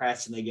get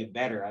depressed and they get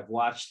better? I've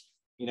watched,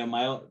 you know,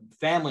 my own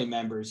family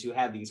members who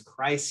have these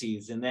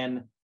crises, and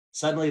then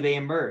suddenly they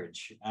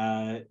emerge,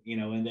 you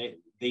know, and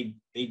they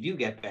do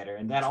get better.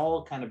 And that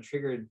all kind of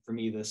triggered for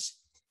me this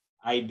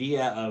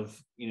idea of,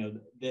 you know,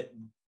 that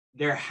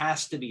there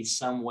has to be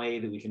some way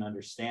that we can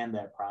understand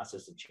that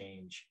process of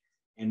change,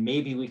 and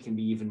maybe we can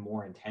be even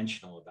more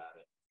intentional about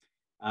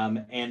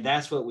it. And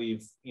that's what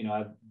we've, you know,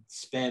 I've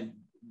spent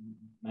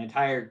my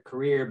entire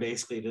career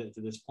basically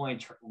to this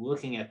point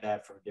looking at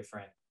that from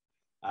different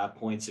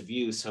points of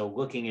view. So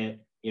looking at,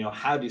 you know,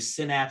 how do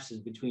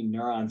synapses between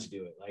neurons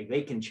do it? Like,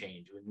 they can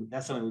change.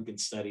 That's something we can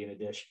study in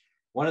addition.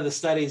 One of the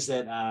studies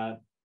that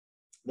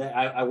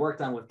I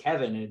worked on with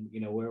Kevin, and, you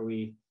know, where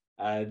we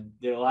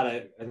did a lot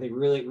of, I think,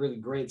 really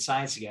great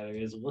science together,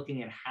 is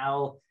looking at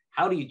how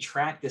do you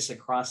track this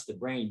across the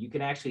brain? You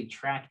can actually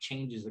track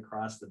changes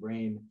across the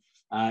brain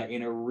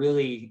in a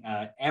really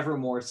ever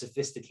more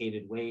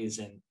sophisticated ways,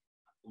 and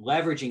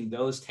leveraging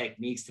those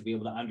techniques to be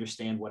able to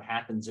understand what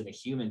happens in a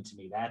human. To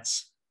me,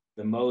 that's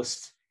the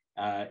most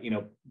you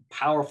know,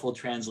 powerful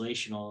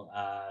translational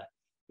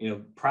you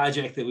know,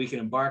 project that we can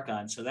embark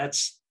on. So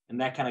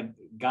that kind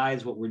of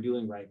guides what we're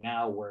doing right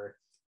now, where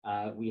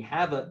we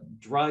have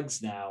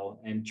drugs now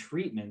and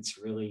treatments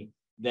really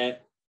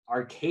that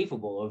are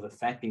capable of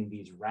affecting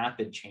these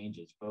rapid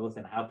changes, both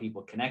in how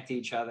people connect to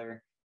each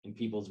other, in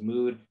people's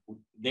mood.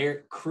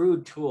 They're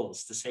crude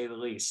tools, to say the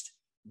least,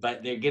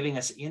 but they're giving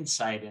us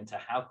insight into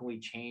how can we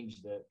change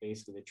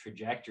basically the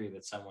trajectory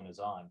that someone is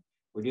on.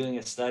 We're doing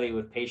a study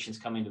with patients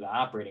coming to the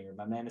operating room.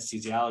 I'm an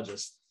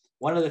anesthesiologist.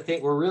 One of the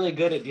things, we're really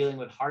good at dealing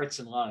with hearts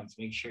and lungs,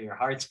 make sure your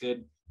heart's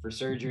good for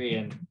surgery,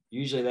 and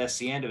usually that's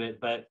the end of it.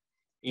 But,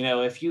 you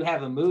know, if you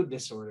have a mood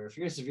disorder, if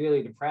you're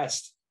severely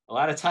depressed, a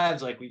lot of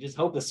times, like, we just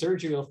hope the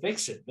surgery will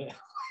fix it.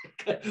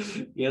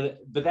 You know,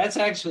 but that's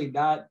actually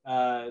not,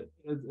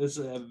 it's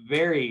a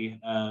very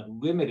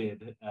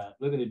limited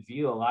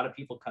view. A lot of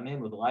people come in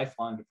with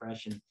lifelong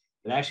depression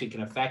that actually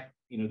can affect,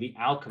 you know, the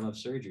outcome of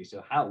surgery.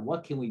 So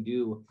what can we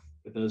do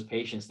with those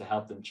patients to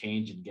help them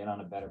change and get on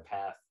a better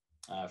path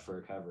for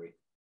recovery?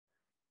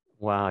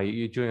 Wow,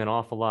 you're doing an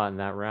awful lot in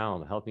that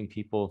realm, helping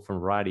people from a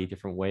variety of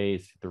different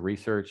ways, the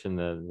research and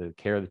the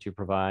care that you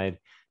provide.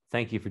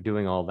 Thank you for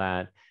doing all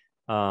that.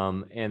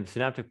 And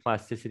synaptic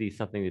plasticity is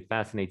something that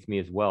fascinates me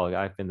as well.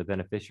 I've been the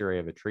beneficiary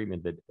of a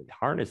treatment that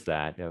harnessed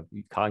that,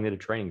 cognitive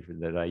training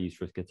that I used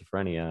for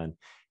schizophrenia, and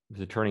it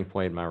was a turning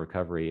point in my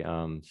recovery.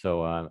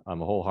 So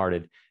I'm a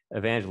wholehearted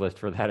evangelist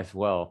for that as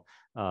well,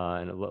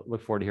 and I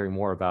look forward to hearing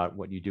more about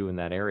what you do in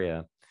that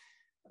area.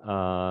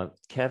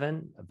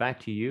 Kevin,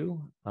 back to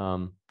you.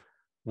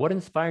 What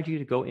inspired you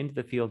to go into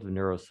the field of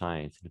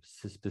neuroscience,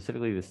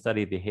 specifically the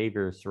study of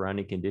behavior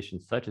surrounding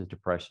conditions such as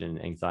depression,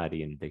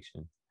 anxiety, and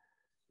addiction?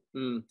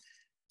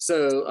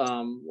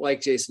 So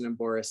like Jason and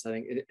Boris, I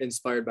think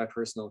inspired by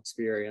personal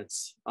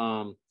experience.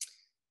 You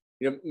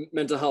know,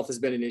 mental health has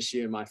been an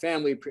issue in my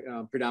family,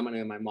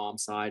 predominantly on my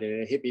mom's side,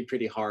 and it hit me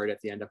pretty hard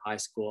at the end of high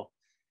school.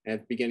 At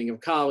the beginning of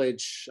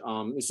college,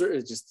 it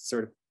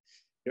sort of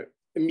you know,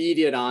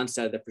 immediate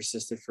onset that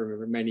persisted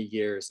for many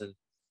years. And,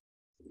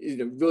 you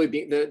know, really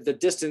being the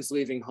distance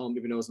leaving home,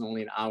 even though it was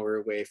only an hour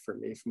away from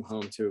me from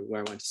home to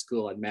where I went to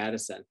school at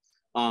Madison,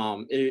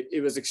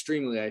 it was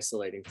extremely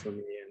isolating for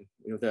me. And,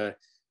 you know,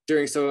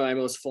 during some of my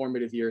most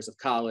formative years of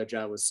college,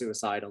 I was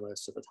suicidal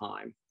most of the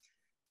time.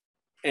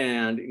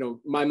 And, you know,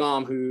 my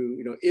mom, who,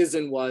 you know, is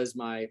and was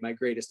my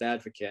greatest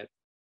advocate,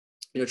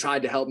 you know,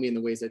 tried to help me in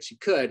the ways that she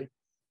could,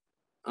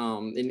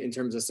 in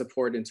terms of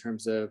support, in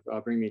terms of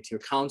bringing me to a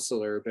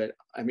counselor. But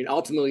I mean,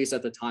 ultimately,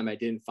 at the time, I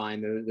didn't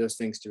find those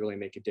things to really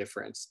make a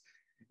difference.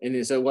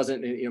 And so it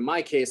wasn't, you know,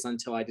 my case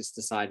until I just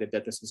decided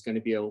that this was going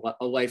to be a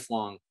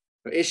lifelong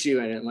issue.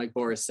 And like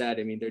Boris said,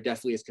 I mean, there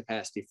definitely is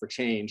capacity for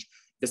change.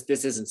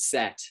 This isn't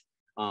set.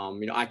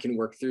 I can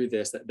work through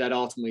this. That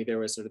ultimately there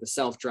was sort of the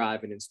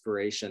self-drive and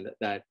inspiration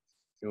that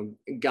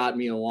got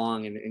me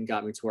along and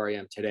got me to where I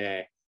am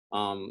today.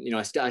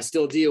 I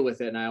still deal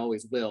with it, and I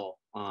always will.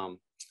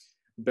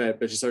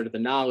 But just sort of the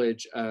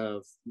knowledge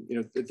of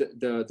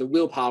the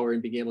willpower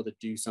and being able to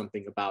do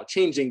something about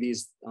changing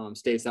these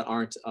states that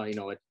aren't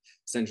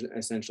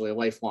essentially a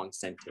lifelong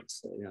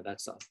sentence.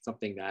 That's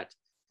something that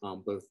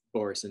both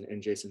Boris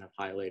and Jason have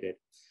highlighted.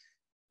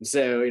 And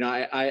so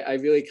I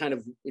really kind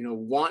of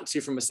want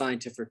to, from a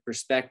scientific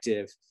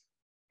perspective,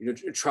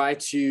 try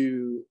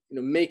to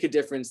make a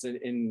difference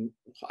in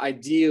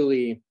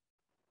ideally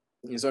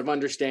sort of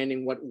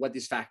understanding what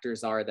these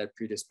factors are that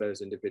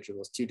predispose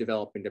individuals to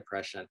developing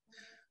depression,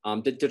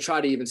 to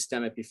try to even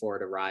stem it before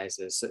it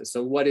arises.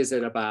 So what is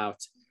it about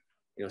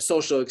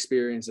social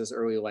experiences,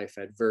 early life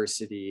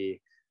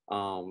adversity,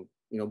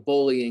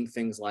 bullying,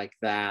 things like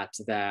that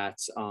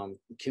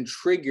can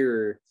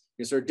trigger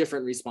sort of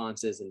different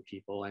responses in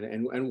people,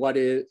 and what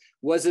is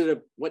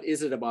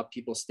it about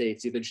people's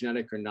states, either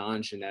genetic or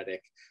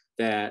non-genetic,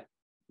 that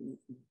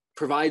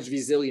provides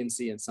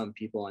resiliency in some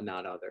people and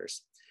not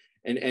others.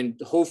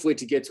 And hopefully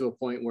to get to a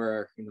point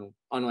where,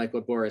 unlike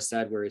what Boris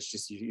said, where it's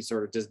just you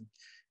sort of just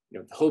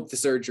hope the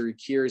surgery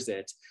cures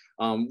it,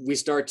 we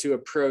start to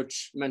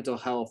approach mental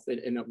health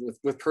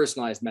with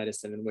personalized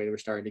medicine in the way that we're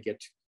starting to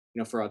get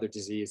for other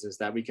diseases,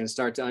 that we can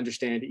start to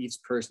understand each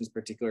person's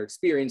particular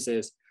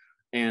experiences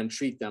and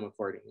treat them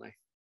accordingly.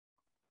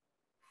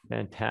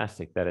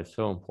 Fantastic. That is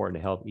so important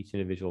to help each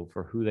individual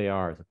for who they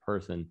are as a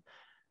person.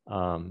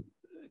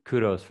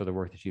 Kudos for the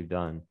work that you've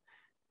done.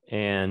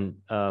 And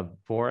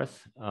Boris,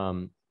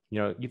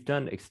 you've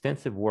done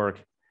extensive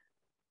work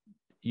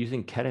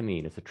using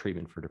ketamine as a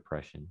treatment for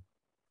depression.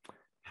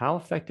 How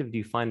effective do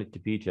you find it to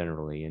be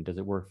generally? And does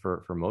it work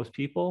for most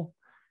people?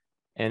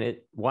 And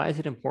why is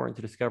it important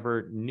to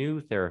discover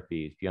new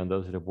therapies beyond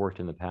those that have worked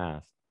in the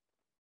past?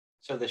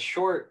 So the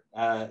short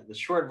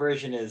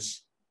version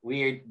is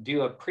we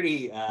do a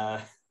pretty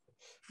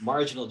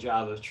marginal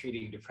job of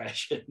treating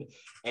depression.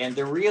 And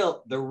the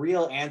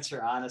real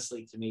answer,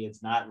 honestly, to me,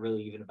 it's not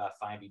really even about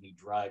finding new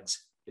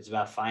drugs. It's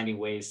about finding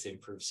ways to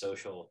improve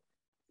social,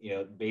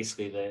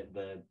 basically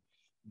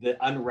the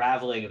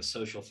unraveling of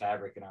social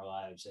fabric in our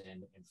lives,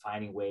 and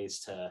finding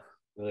ways to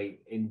really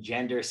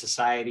engender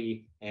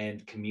society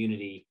and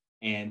community.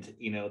 And,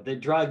 the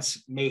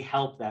drugs may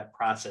help that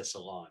process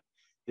along.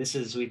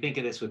 We think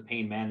of this with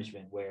pain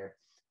management, where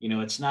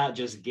it's not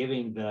just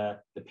giving the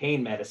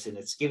pain medicine,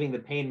 it's giving the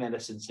pain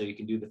medicine so you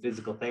can do the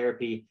physical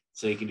therapy,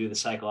 so you can do the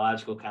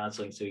psychological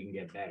counseling, so you can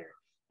get better.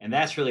 And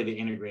that's really the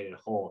integrated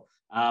whole.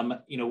 I'm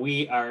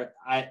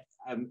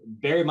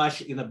very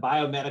much in the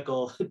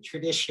biomedical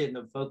tradition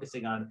of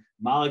focusing on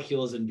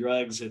molecules and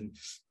drugs. And,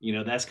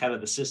 that's kind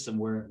of the system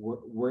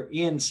we're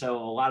in. So a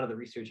lot of the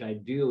research I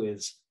do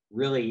is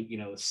really,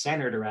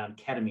 centered around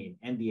ketamine,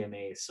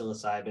 MDMA,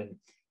 psilocybin.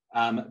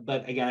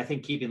 But again, I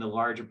think keeping the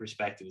larger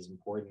perspective is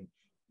important.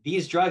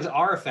 These drugs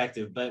are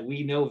effective, but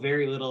we know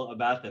very little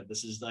about them.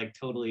 This is like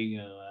totally,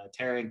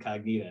 terra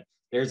incognita.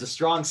 There's a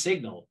strong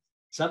signal.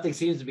 Something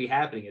seems to be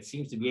happening. It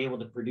seems to be able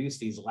to produce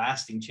these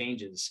lasting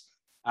changes.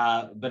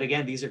 But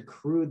again, these are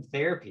crude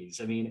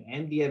therapies. I mean,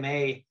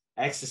 MDMA,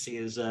 ecstasy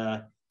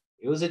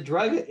it was a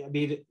drug. I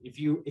mean, if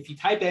you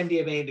type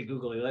MDMA into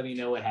Google, let me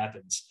know what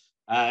happens.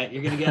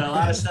 You're going to get a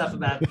lot of stuff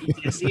about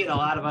PTSD and a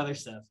lot of other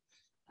stuff.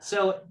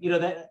 So,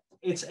 that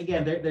it's,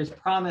 again, there's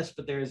promise,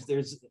 but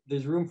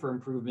there's room for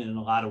improvement in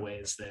a lot of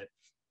ways that,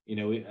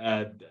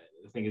 I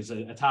think is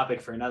a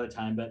topic for another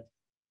time. But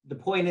the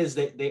point is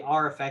that they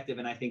are effective.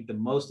 And I think the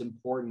most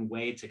important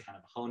way to kind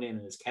of hone in,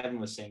 as Kevin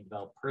was saying,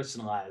 develop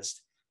personalized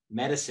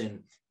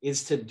medicine,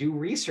 is to do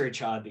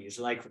research on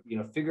these,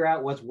 figure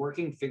out what's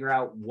working, figure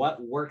out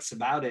what works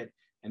about it,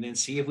 and then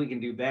see if we can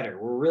do better.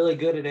 We're really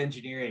good at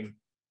engineering.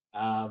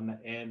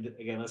 And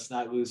again, let's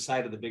not lose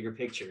sight of the bigger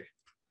picture.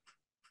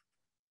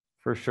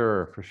 For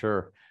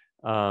sure.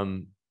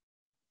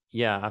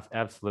 Yeah,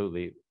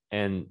 absolutely.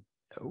 And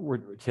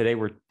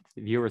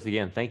viewers,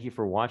 again, thank you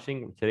for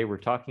watching. Today, we're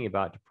talking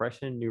about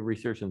depression, new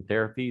research and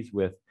therapies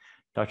with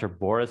Dr.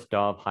 Boris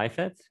Dov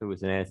Heifets, who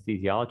is an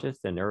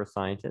anesthesiologist and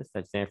neuroscientist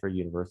at Stanford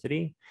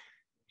University,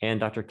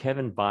 and Dr.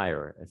 Kevin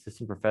Beier,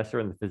 assistant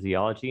professor in the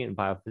Physiology and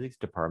Biophysics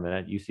department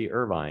at UC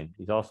Irvine.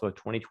 He's also a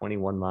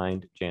 2021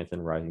 Mind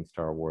Janssen Rising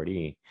Star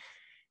awardee.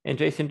 And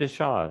Jason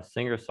DeShaw,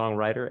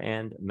 singer-songwriter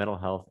and mental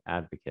health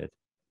advocate.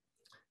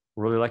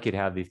 We're really lucky to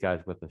have these guys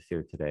with us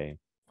here today.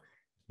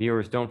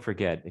 Viewers, don't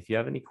forget, if you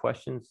have any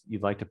questions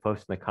you'd like to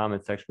post in the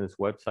comment section of this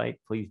website,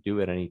 please do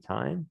at any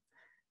time.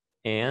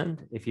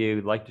 And if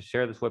you'd like to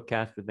share this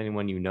webcast with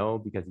anyone you know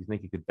because you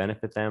think it could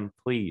benefit them,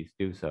 please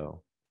do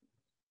so.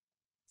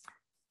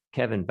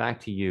 Kevin, back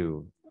to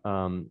you.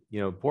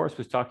 Boris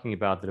was talking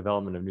about the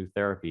development of new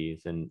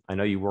therapies, and I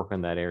know you work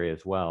on that area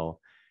as well.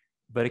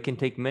 But it can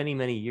take many,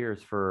 many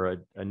years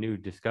for a new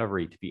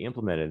discovery to be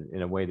implemented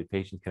in a way that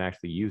patients can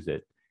actually use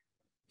it.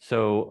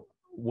 So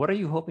what are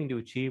you hoping to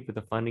achieve with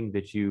the funding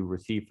that you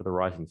received for the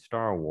Rising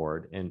Star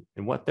Award? And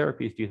what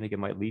therapies do you think it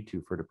might lead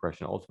to for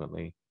depression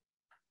ultimately?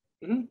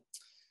 Mm-hmm.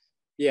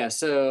 Yeah,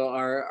 so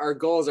our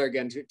goals are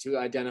again to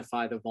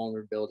identify the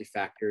vulnerability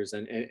factors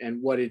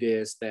and what it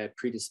is that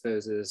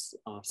predisposes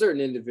certain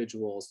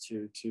individuals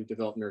to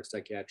develop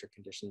neuropsychiatric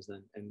conditions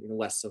and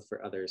less so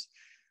for others.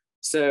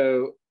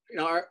 So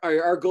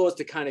our goal is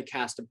to kind of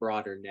cast a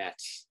broader net.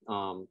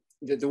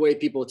 The way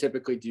people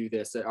typically do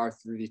this are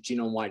through these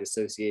genome-wide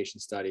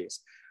association studies,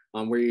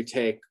 where you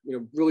take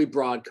really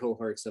broad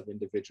cohorts of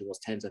individuals,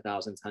 tens of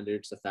thousands,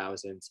 hundreds of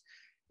thousands,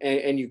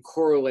 and you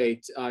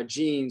correlate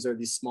genes or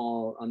these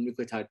small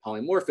nucleotide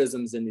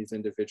polymorphisms in these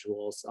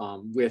individuals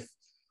with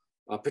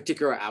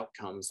particular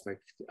outcomes like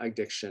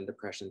addiction,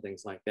 depression,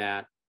 things like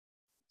that.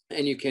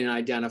 And you can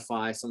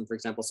identify for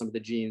example, some of the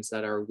genes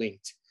that are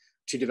linked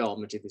to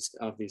development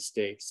of these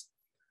states.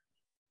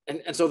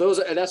 And so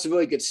that's a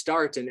really good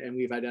start. And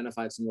we've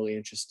identified some really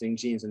interesting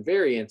genes and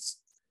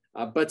variants.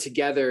 But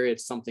together,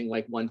 it's something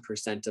like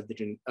 1%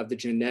 of the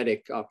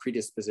genetic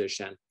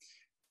predisposition,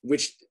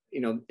 which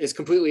is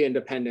completely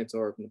independent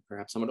or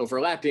perhaps somewhat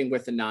overlapping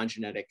with the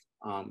non-genetic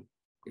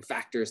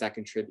factors that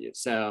contribute.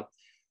 So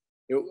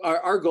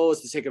our goal is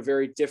to take a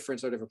very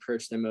different sort of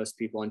approach than most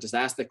people and just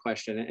ask the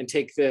question and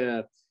take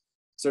the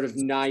sort of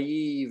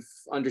naive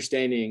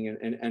understanding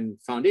and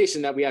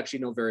foundation that we actually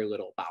know very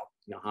little about.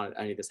 How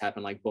any of this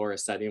happened, like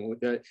Boris said,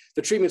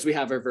 the treatments we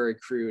have are very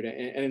crude,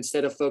 and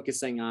instead of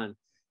focusing on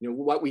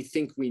what we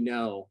think we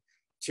know,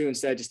 to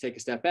instead just take a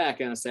step back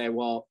and say,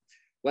 well,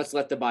 let's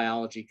let the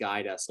biology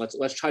guide us.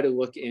 Let's try to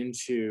look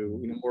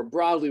into more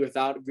broadly,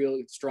 without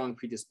really strong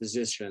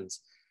predispositions,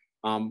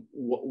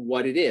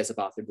 what it is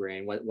about the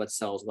brain, what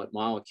cells, what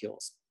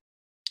molecules.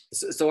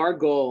 So our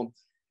goal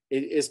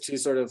is to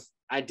sort of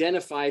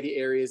identify the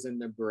areas in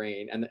the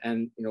brain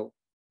and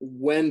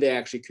when they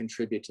actually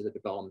contribute to the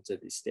development of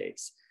these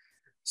states.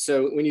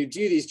 So when you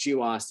do these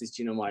GWAS, these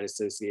genome-wide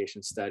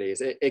association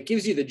studies, it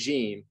gives you the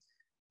gene,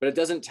 but it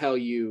doesn't tell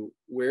you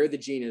where the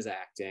gene is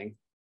acting,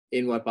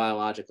 in what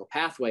biological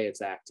pathway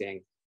it's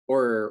acting,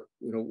 or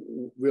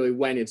really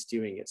when it's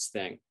doing its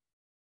thing.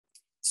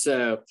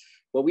 So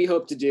what we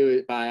hope to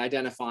do by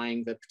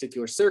identifying the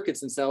particular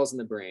circuits and cells in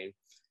the brain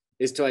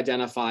is to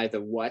identify the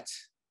what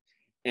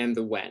and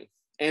the when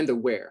and the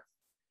where.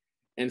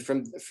 And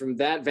from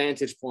that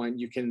vantage point,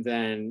 you can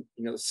then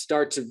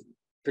start to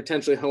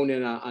potentially hone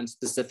in on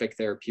specific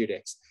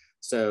therapeutics.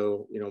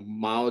 So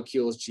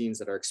molecules, genes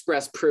that are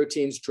expressed,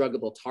 proteins,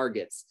 druggable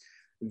targets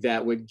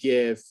that would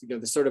give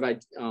the sort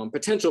of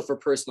potential for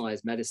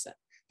personalized medicine,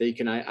 that you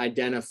can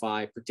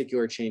identify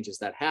particular changes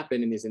that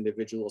happen in these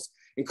individuals,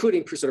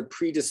 including sort of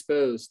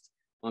predisposed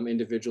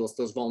individuals,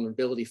 those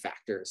vulnerability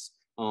factors,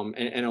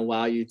 and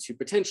allow you to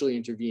potentially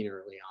intervene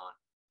early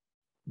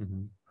on.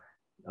 Mm-hmm.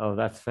 Oh,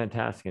 that's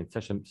fantastic.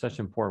 And such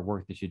important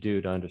work that you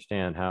do to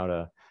understand how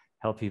to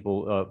help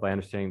people by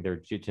understanding their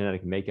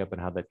genetic makeup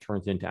and how that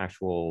turns into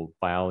actual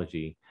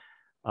biology.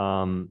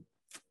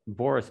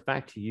 Boris,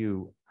 back to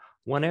you.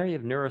 One area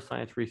of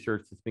neuroscience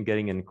research that's been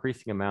getting an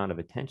increasing amount of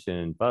attention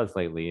and buzz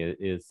lately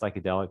is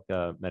psychedelic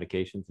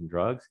medications and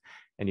drugs.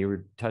 And you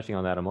were touching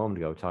on that a moment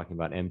ago, talking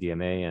about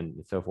MDMA and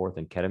so forth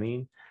and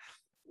ketamine.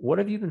 What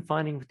have you been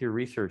finding with your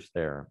research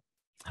there?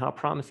 How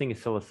promising is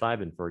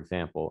psilocybin, for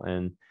example?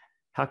 And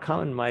how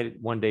common might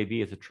it one day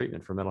be as a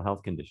treatment for mental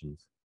health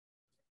conditions?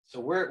 So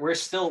we're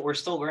still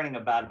learning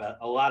about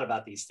a lot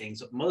about these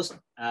things. Most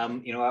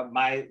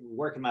my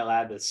work in my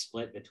lab is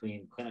split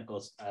between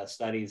clinical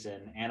studies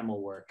and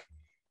animal work,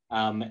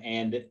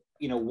 and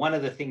one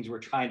of the things we're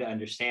trying to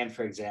understand,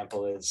 for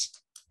example,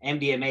 is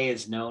MDMA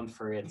is known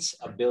for its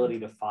ability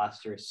to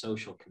foster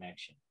social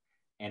connection.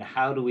 And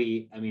how do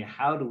we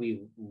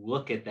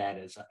look at that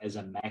as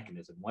a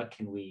mechanism? What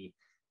can we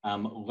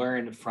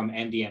learn from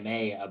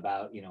MDMA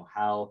about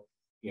how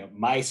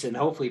mice and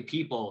hopefully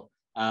people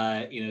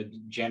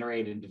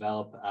generate and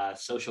develop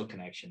social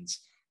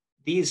connections?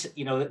 This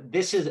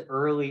is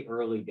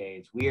early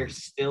days. We are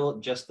still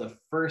just the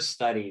first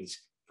studies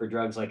for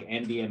drugs like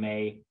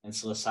MDMA and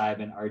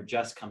psilocybin are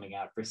just coming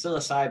out. For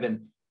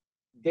psilocybin,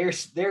 there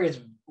is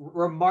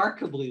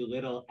remarkably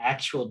little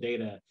actual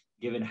data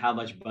given how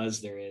much buzz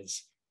there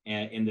is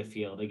in the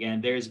field. Again,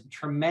 there's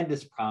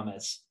tremendous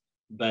promise,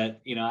 but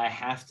I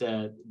have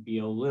to be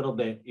a little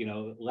bit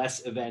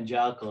less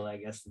evangelical, I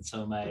guess, than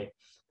some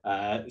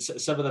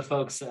of the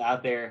folks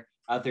out there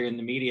in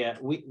the media.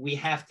 We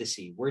have to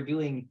see. We're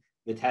doing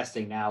the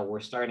testing now. We're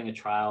starting a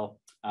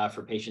trial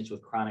for patients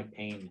with chronic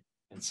pain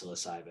and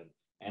psilocybin,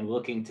 and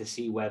looking to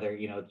see whether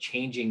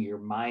changing your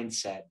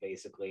mindset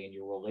basically and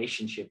your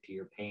relationship to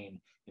your pain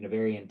in a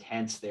very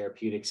intense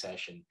therapeutic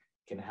session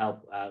can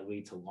help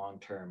lead to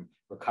long-term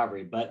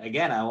recovery. But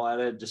again, I want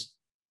to just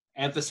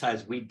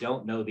emphasize, we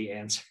don't know the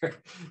answer.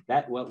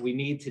 That what we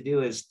need to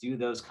do is do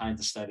those kinds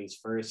of studies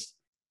first.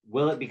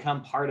 Will it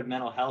become part of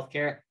mental health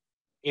care?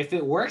 If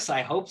it works,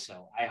 I hope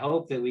so. I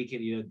hope that we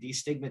can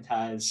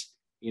destigmatize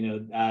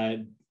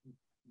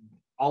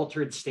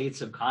altered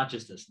states of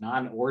consciousness,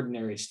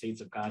 non-ordinary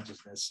states of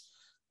consciousness,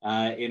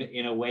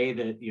 in a way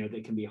that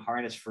that can be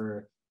harnessed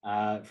for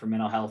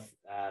mental health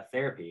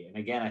therapy. And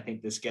again, I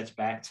think this gets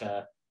back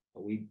to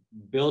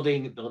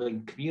building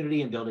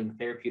community and building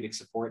therapeutic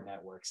support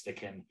networks that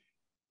can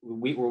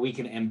where we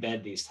can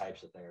embed these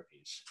types of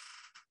therapies.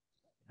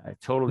 I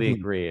totally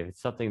agree. If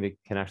it's something that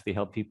can actually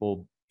help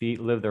people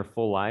live their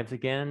full lives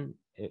again,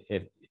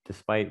 if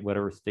despite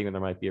whatever stigma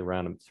there might be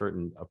around a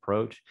certain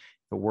approach,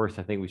 if it works,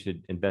 I think we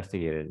should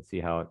investigate it and see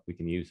how we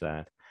can use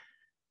that.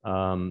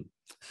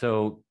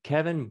 So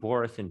Kevin,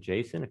 Boris, and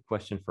Jason, a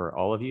question for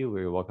all of you.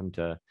 You're welcome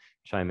to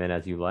chime in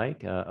as you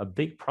like. A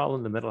big problem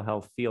in the mental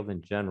health field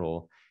in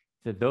general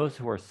is that those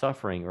who are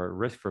suffering or at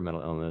risk for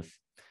mental illness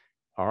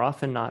are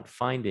often not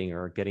finding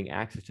or getting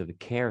access to the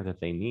care that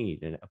they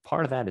need. And a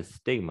part of that is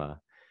stigma.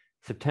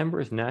 September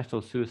is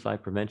National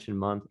Suicide Prevention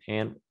Month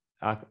and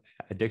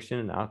Addiction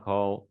and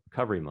Alcohol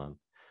Recovery Month.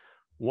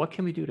 What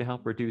can we do to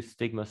help reduce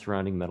stigma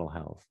surrounding mental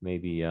health?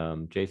 Maybe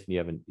Jason, you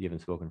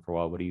haven't spoken for a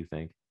while. What do you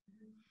think?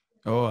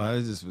 Oh, I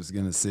just was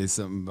going to say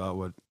something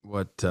about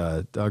what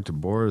Dr.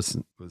 Boris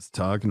was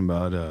talking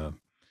about.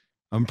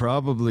 I'm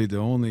probably the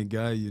only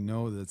guy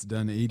that's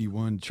done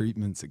 81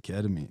 treatments of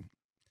ketamine,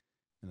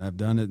 and I've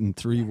done it in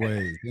 3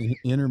 ways: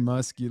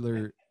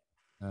 intermuscular.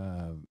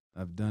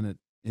 I've done it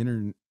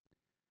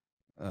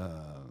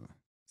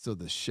so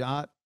the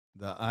shot,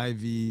 the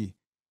IV,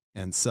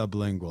 and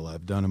sublingual.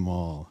 I've done them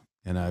all,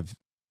 and I've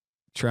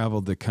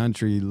traveled the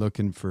country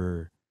looking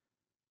for.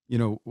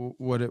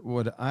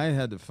 What I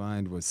had to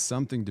find was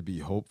something to be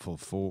hopeful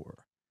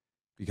for,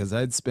 because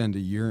I'd spend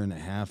 1.5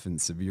 years in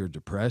severe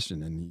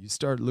depression, and you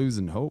start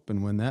losing hope.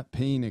 And when that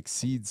pain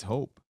exceeds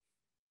hope,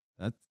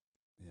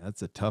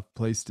 that's a tough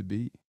place to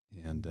be.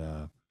 And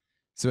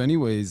so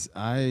anyways,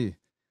 I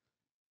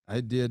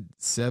did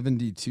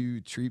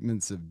 72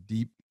 treatments of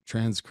deep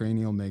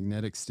transcranial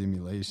magnetic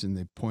stimulation.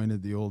 They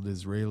pointed the old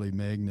Israeli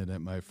magnet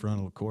at my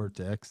frontal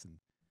cortex, and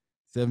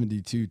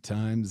 72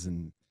 times.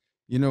 And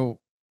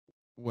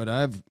what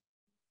I've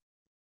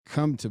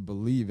come to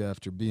believe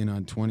after being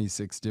on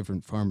 26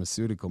 different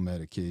pharmaceutical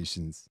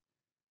medications,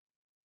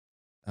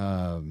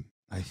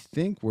 I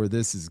think where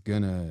this is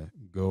going to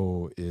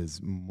go is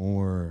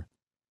more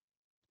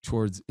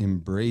towards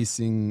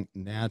embracing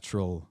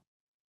natural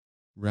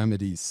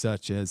remedies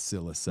such as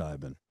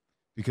psilocybin,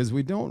 because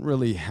we don't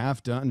really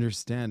have to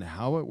understand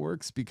how it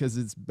works, because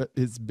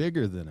it's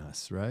bigger than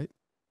us, right?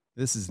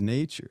 This is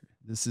nature.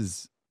 This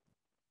is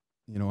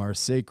our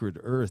sacred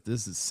earth.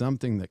 This is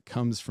something that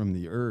comes from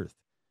the earth.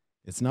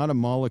 It's not a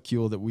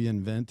molecule that we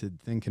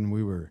invented thinking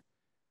we were,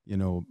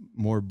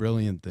 more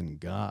brilliant than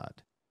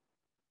God.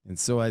 And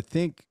so I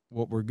think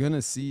what we're going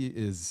to see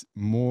is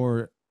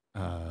more,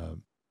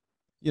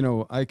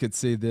 I could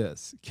say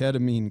this: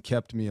 ketamine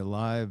kept me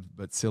alive,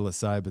 but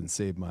psilocybin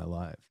saved my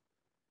life.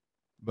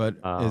 But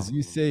as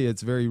you say,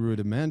 it's very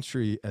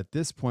rudimentary at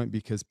this point,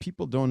 because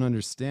people don't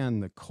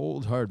understand the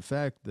cold, hard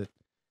fact that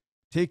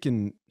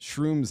taking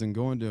shrooms and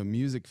going to a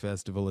music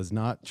festival is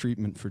not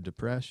treatment for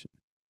depression.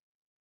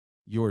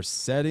 You're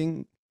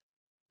setting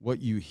what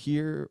you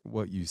hear,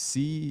 what you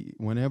see.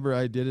 Whenever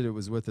I did it, it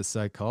was with a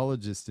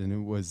psychologist, and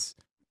it was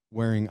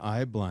wearing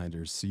eye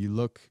blinders. So you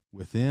look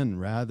within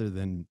rather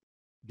than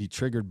be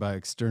triggered by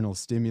external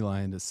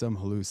stimuli into some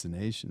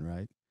hallucination,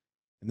 right?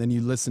 And then you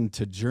listen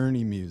to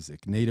journey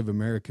music, Native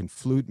American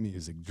flute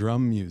music,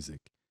 drum music.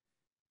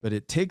 But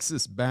it takes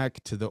us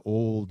back to the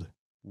old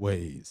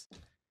ways.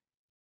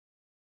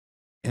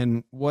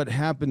 And what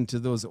happened to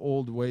those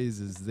old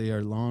ways is they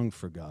are long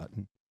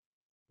forgotten.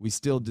 We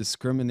still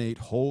discriminate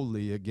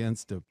wholly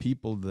against a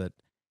people that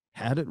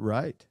had it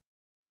right.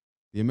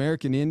 The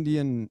American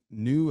Indian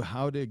knew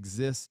how to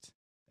exist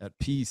at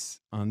peace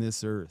on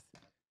this earth.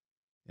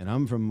 And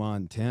I'm from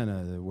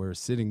Montana, where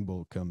Sitting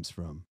Bull comes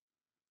from.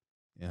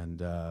 And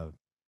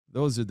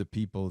those are the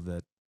people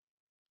that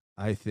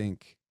I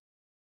think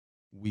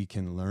we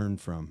can learn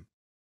from.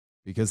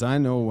 Because I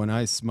know when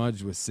I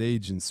smudge with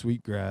sage and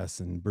sweetgrass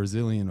and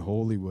Brazilian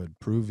holywood,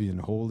 Peruvian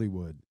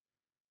holywood,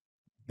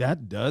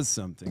 that does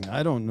something.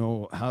 I don't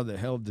know how the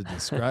hell to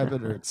describe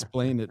it or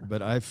explain it,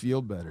 but I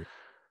feel better.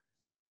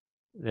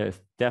 There's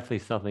definitely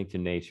something to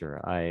nature.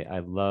 I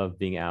love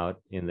being out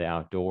in the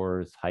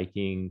outdoors,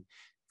 hiking,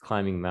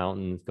 climbing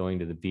mountains, going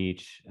to the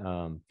beach.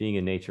 Being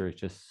in nature is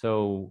just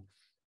so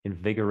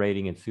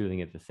invigorating and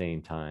soothing at the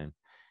same time.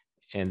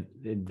 And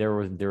there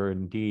were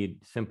indeed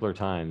simpler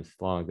times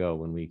long ago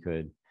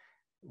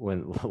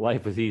when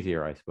life was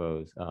easier, I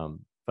suppose.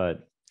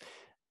 But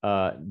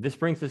this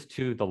brings us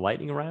to the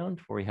lightning round,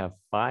 where we have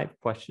 5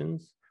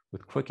 questions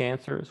with quick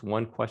answers,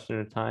 1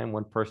 question at a time,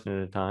 1 person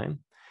at a time.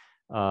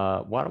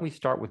 Why don't we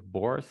start with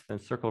Boris, then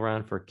circle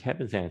around for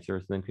Kevin's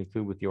answers, then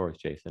conclude with yours,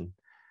 Jason.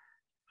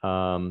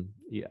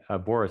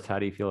 Boris, how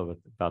do you feel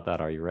about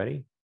that? Are you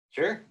ready?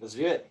 Sure, let's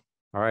do it.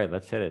 All right,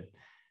 let's hit it.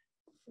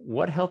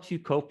 What helps you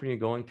cope when you're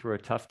going through a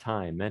tough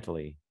time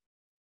mentally?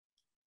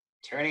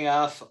 Turning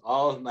off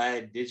all of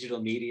my digital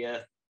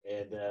media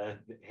and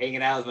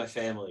hanging out with my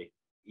family.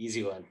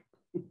 Easy one.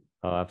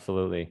 Oh,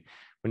 absolutely.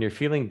 When you're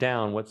feeling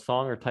down, what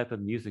song or type of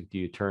music do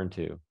you turn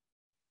to?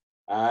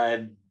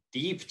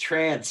 Deep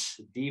trance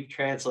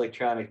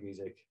electronic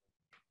music.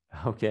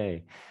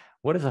 Okay.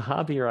 What is a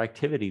hobby or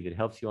activity that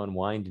helps you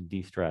unwind and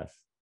de-stress?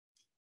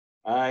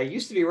 It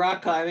used to be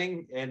rock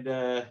climbing, and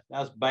now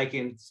it's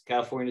biking.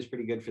 California is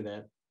pretty good for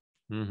that.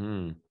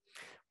 Mm-hmm.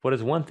 What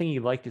is one thing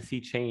you'd like to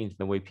see change in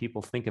the way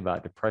people think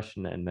about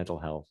depression and mental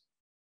health?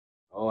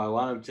 Oh, I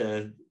want them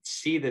to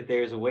see that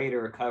there's a way to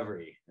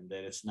recovery and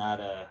that it's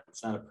not a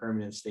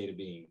permanent state of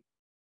being.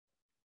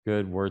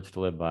 Good words to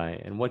live by.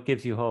 And what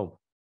gives you hope?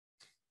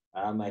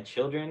 My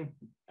children,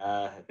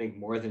 I think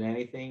more than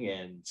anything,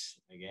 and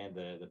again,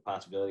 the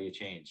possibility of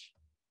change.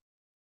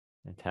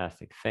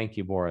 Fantastic. Thank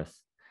you,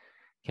 Boris.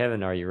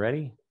 Kevin, are you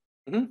ready?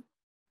 Mhm.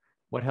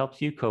 What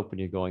helps you cope when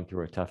you're going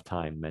through a tough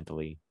time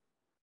mentally?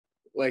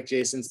 Like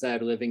Jason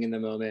said, living in the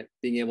moment,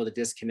 being able to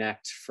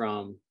disconnect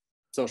from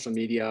social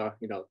media,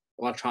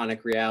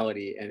 electronic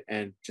reality,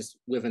 and just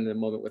live in the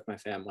moment with my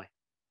family.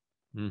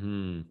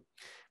 Mm-hmm.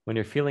 When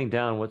you're feeling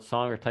down, what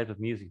song or type of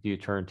music do you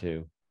turn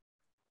to?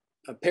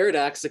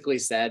 Paradoxically,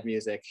 sad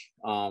music.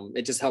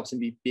 It just helps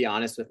me be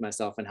honest with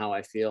myself and how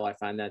I feel. I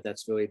find that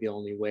that's really the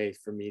only way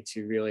for me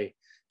to really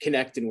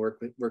connect and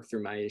work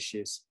through my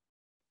issues.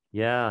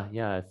 Yeah,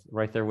 it's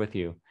right there with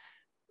you.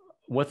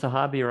 What's a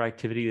hobby or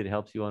activity that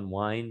helps you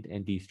unwind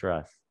and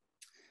de-stress?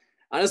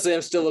 Honestly,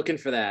 I'm still looking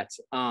for that.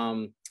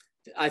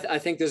 I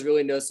think there's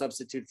really no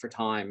substitute for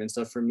time, and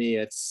so for me,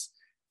 it's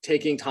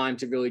taking time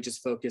to really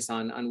just focus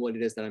on what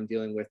it is that I'm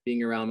dealing with,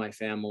 being around my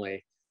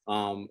family,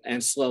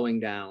 and slowing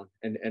down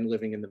and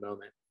living in the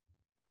moment.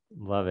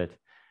 Love it.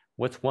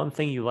 What's one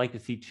thing you like to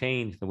see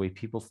change the way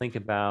people think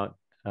about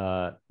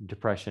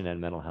depression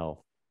and mental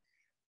health?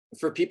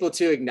 For people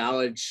to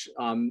acknowledge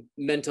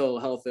mental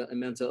health and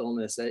mental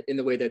illness in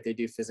the way that they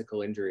do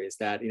physical injuries,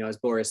 that, as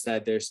Boris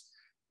said, there's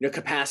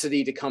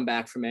capacity to come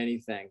back from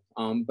anything,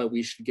 but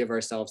we should give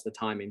ourselves the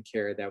time and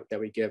care that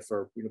we give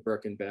for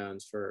broken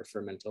bones, for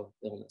mental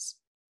illness.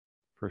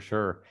 For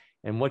sure.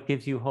 And what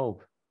gives you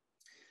hope?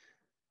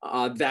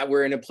 That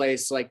we're in a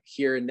place like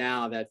here and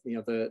now that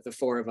the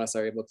four of us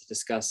are able to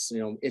discuss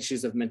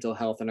issues of mental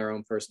health and our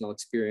own personal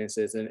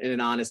experiences in an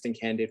honest and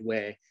candid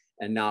way,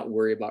 and not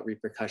worry about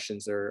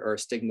repercussions or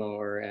stigma,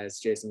 or, as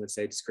Jason would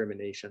say,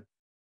 discrimination.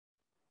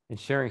 And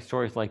sharing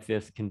stories like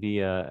this can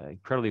be an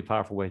incredibly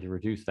powerful way to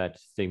reduce that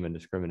stigma and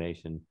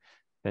discrimination.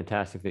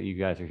 Fantastic that you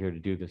guys are here to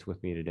do this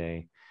with me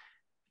today.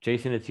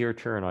 Jason, it's your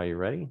turn. Are you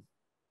ready?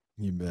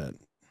 You bet.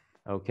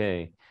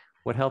 Okay.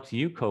 What helps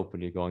you cope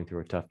when you're going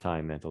through a tough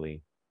time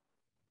mentally?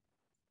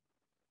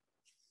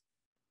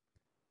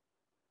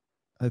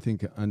 I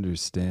think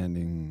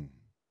understanding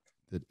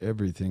that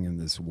everything in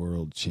this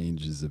world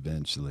changes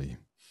eventually,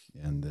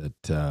 and that,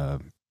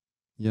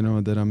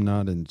 that I'm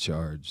not in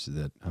charge,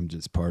 that I'm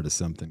just part of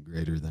something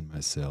greater than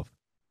myself.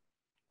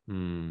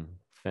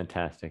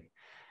 Fantastic.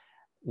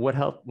 What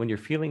help when you're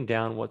feeling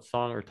down? What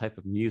song or type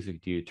of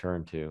music do you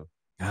turn to?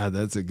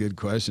 That's a good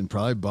question.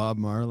 Probably Bob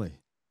Marley.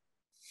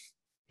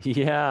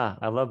 Yeah,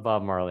 I love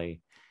Bob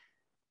Marley.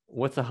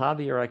 What's a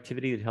hobby or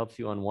activity that helps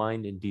you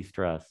unwind and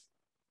de-stress?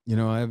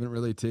 I haven't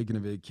really taken a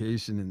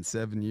vacation in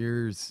 7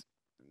 years,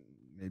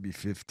 maybe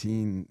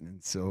 15.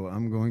 And so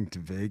I'm going to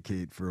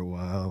vacate for a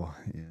while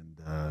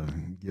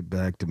and get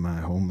back to my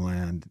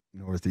homeland,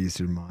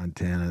 northeastern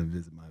Montana,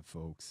 visit my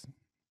folks.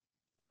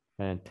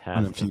 Fantastic.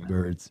 On a few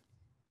birds.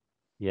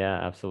 Yeah,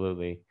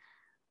 absolutely.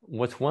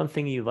 What's one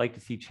thing you'd like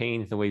to see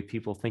change the way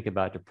people think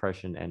about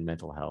depression and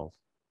mental health?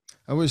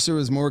 I wish there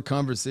was more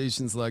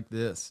conversations like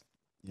this.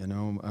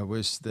 I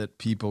wish that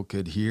people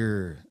could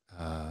hear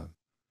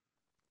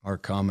our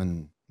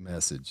common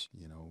message.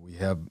 We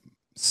have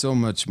so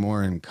much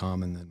more in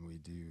common than we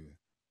do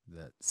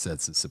that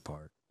sets us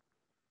apart.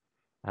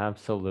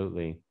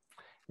 Absolutely.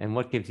 And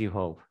what gives you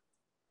hope?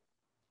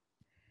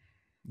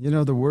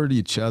 The word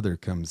each other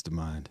comes to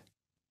mind.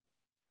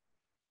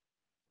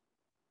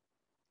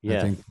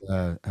 Yes.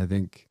 I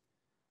think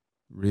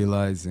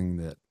realizing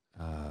that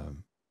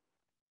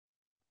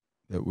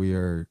that we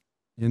are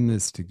in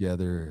this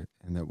together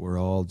and that we're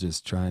all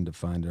just trying to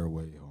find our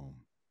way home.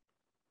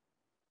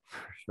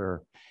 For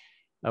sure.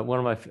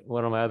 One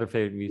of my other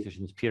favorite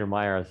musicians, Peter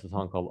Meyer, has a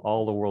song called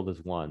 "All the World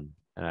Is One,"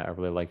 and I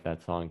really like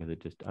that song because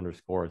it just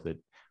underscores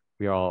that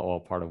we are all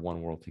part of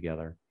one world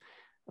together.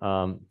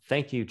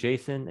 Thank you,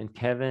 Jason and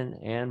Kevin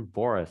and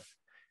Boris.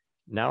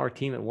 Now our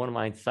team at One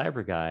Mind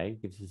Cyber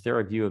Guide gives us their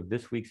review of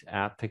this week's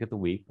app pick of the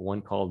week,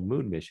 one called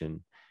Mood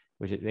Mission,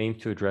 which it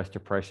aims to address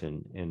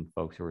depression in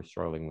folks who are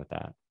struggling with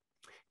that.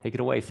 Take it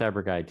away,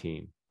 Cyber Guide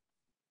team.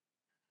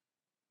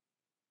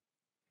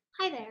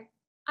 Hi there.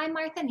 I'm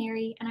Martha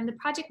Neary, and I'm the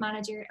project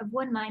manager of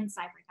One Mind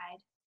Cyber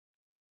Guide.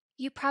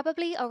 You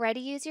probably already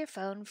use your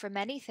phone for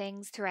many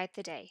things throughout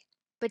the day,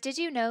 but did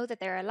you know that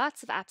there are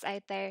lots of apps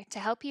out there to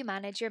help you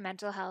manage your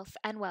mental health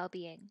and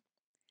well-being?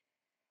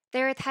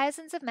 There are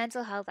thousands of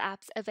mental health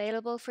apps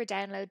available for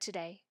download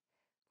today.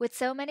 With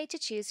so many to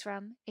choose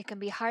from, it can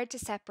be hard to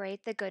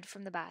separate the good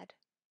from the bad.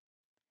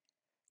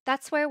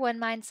 That's where One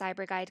Mind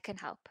Cyber Guide can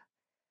help.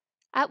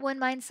 At One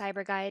Mind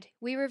Cyber Guide,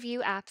 we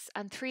review apps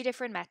on 3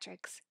 different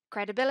metrics: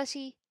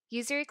 credibility,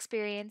 user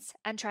experience,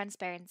 and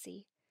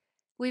transparency.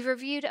 We've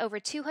reviewed over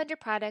 200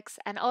 products,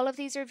 and all of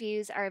these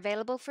reviews are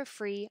available for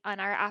free on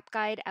our app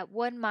guide at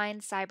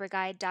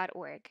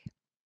onemindcyberguide.org.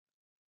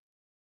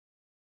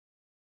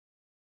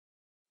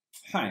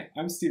 Hi,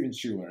 I'm Steven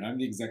Schuler, and I'm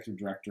the Executive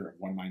Director of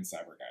One Mind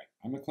Cyber Guide.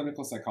 I'm a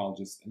clinical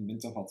psychologist and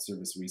mental health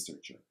service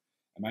researcher,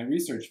 and my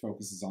research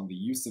focuses on the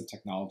use of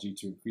technology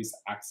to increase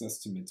access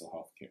to mental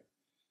health care.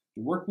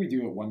 The work we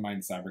do at One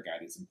Mind Cyber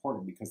Guide is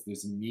important because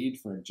there's a need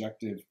for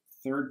objective,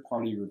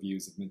 third-party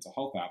reviews of mental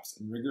health apps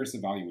and rigorous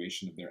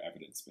evaluation of their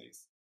evidence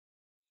base.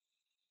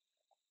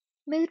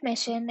 Mood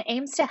Mission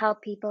aims to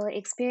help people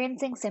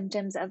experiencing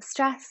symptoms of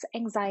stress,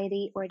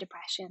 anxiety, or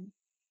depression.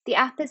 The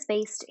app is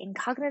based in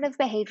cognitive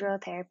behavioral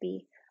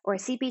therapy, or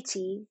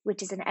CBT,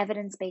 which is an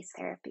evidence-based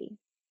therapy.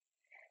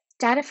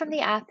 Data from the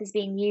app is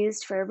being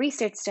used for a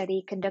research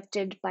study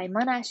conducted by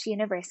Monash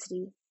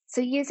University, so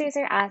users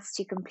are asked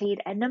to complete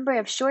a number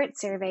of short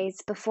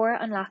surveys before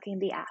unlocking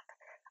the app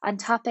on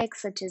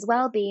topics such as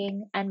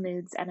well-being and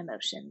moods and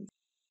emotions.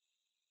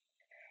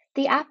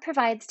 The app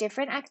provides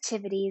different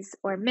activities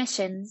or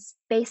missions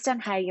based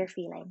on how you're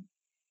feeling.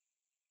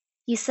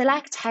 You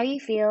select how you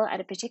feel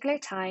at a particular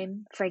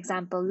time, for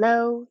example,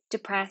 low,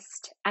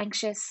 depressed,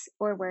 anxious,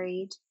 or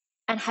worried,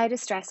 and how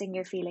distressing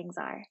your feelings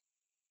are.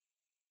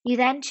 You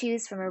then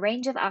choose from a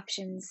range of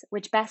options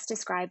which best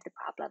describe the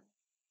problem.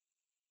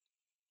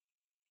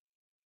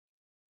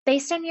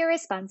 Based on your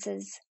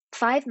responses,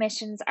 5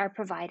 missions are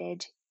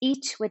provided,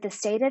 each with a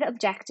stated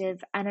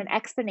objective and an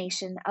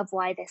explanation of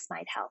why this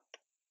might help.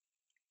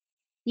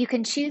 You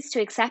can choose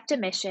to accept a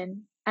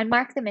mission and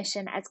mark the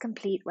mission as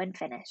complete when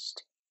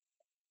finished.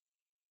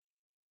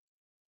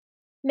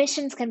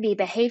 Missions can be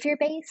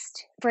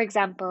behavior-based, for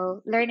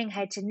example, learning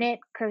how to knit,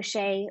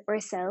 crochet, or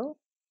sew,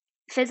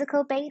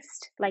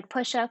 physical-based, like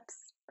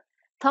push-ups,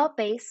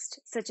 thought-based,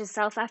 such as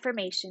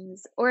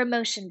self-affirmations, or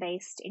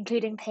emotion-based,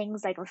 including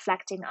things like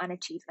reflecting on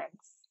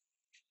achievements.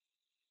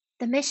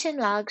 The mission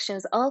log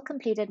shows all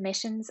completed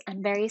missions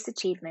and various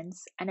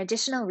achievements, and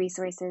additional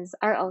resources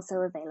are also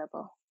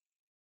available.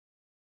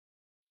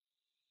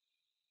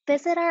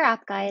 Visit our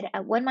app guide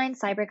at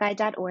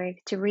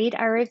onemindcyberguide.org to read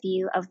our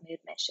review of Mood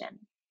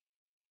Mission.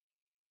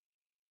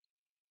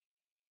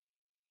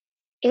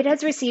 It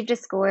has received a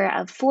score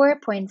of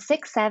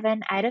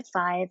 4.67 out of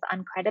 5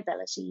 on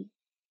credibility,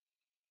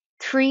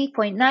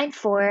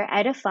 3.94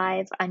 out of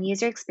 5 on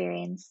user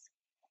experience,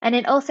 and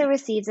it also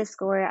receives a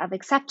score of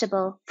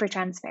acceptable for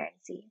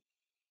transparency.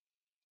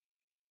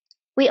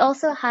 We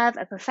also have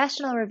a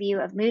professional review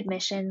of Mood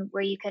Mission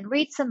where you can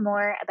read some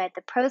more about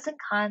the pros and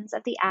cons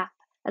of the app,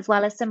 as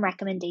well as some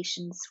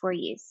recommendations for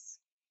use.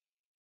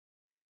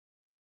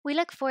 We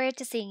look forward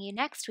to seeing you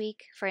next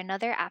week for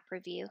another app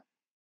review.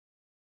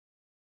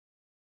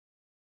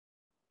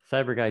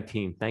 Cyber Guide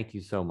team, thank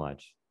you so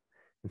much.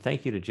 And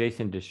thank you to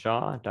Jason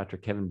DeShaw, Dr.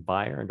 Kevin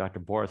Beier, and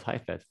Dr. Boris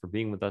Heifets for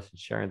being with us and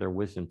sharing their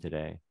wisdom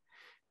today.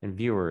 And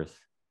viewers,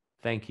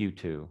 thank you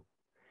too.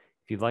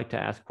 If you'd like to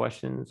ask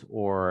questions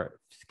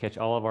or catch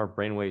all of our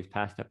Brainwaves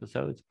past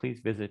episodes, please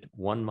visit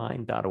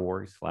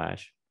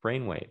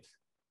onemindorg/brainwaves.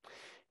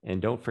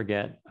 And don't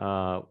forget,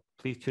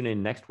 please tune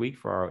in next week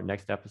for our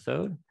next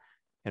episode.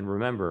 And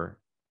remember,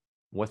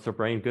 what's the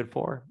brain good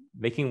for?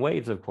 Making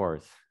waves, of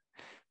course.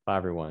 Bye,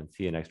 everyone.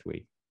 See you next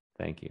week.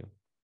 Thank you.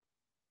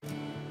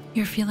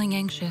 You're feeling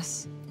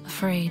anxious,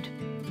 afraid,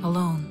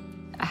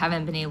 alone. I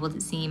haven't been able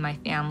to see my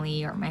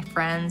family or my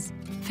friends.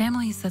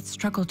 Families that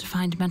struggled to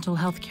find mental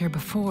health care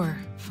before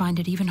find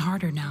it even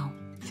harder now.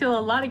 I feel a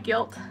lot of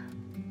guilt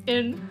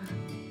in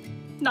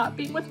not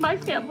being with my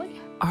family.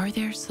 Are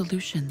there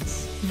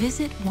solutions?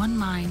 Visit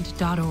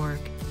onemind.org,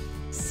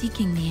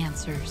 seeking the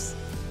answers,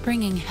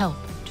 bringing help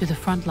to the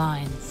front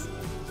lines,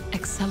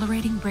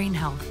 accelerating brain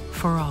health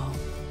for all.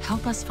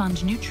 Help us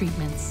fund new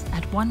treatments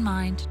at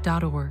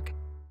onemind.org.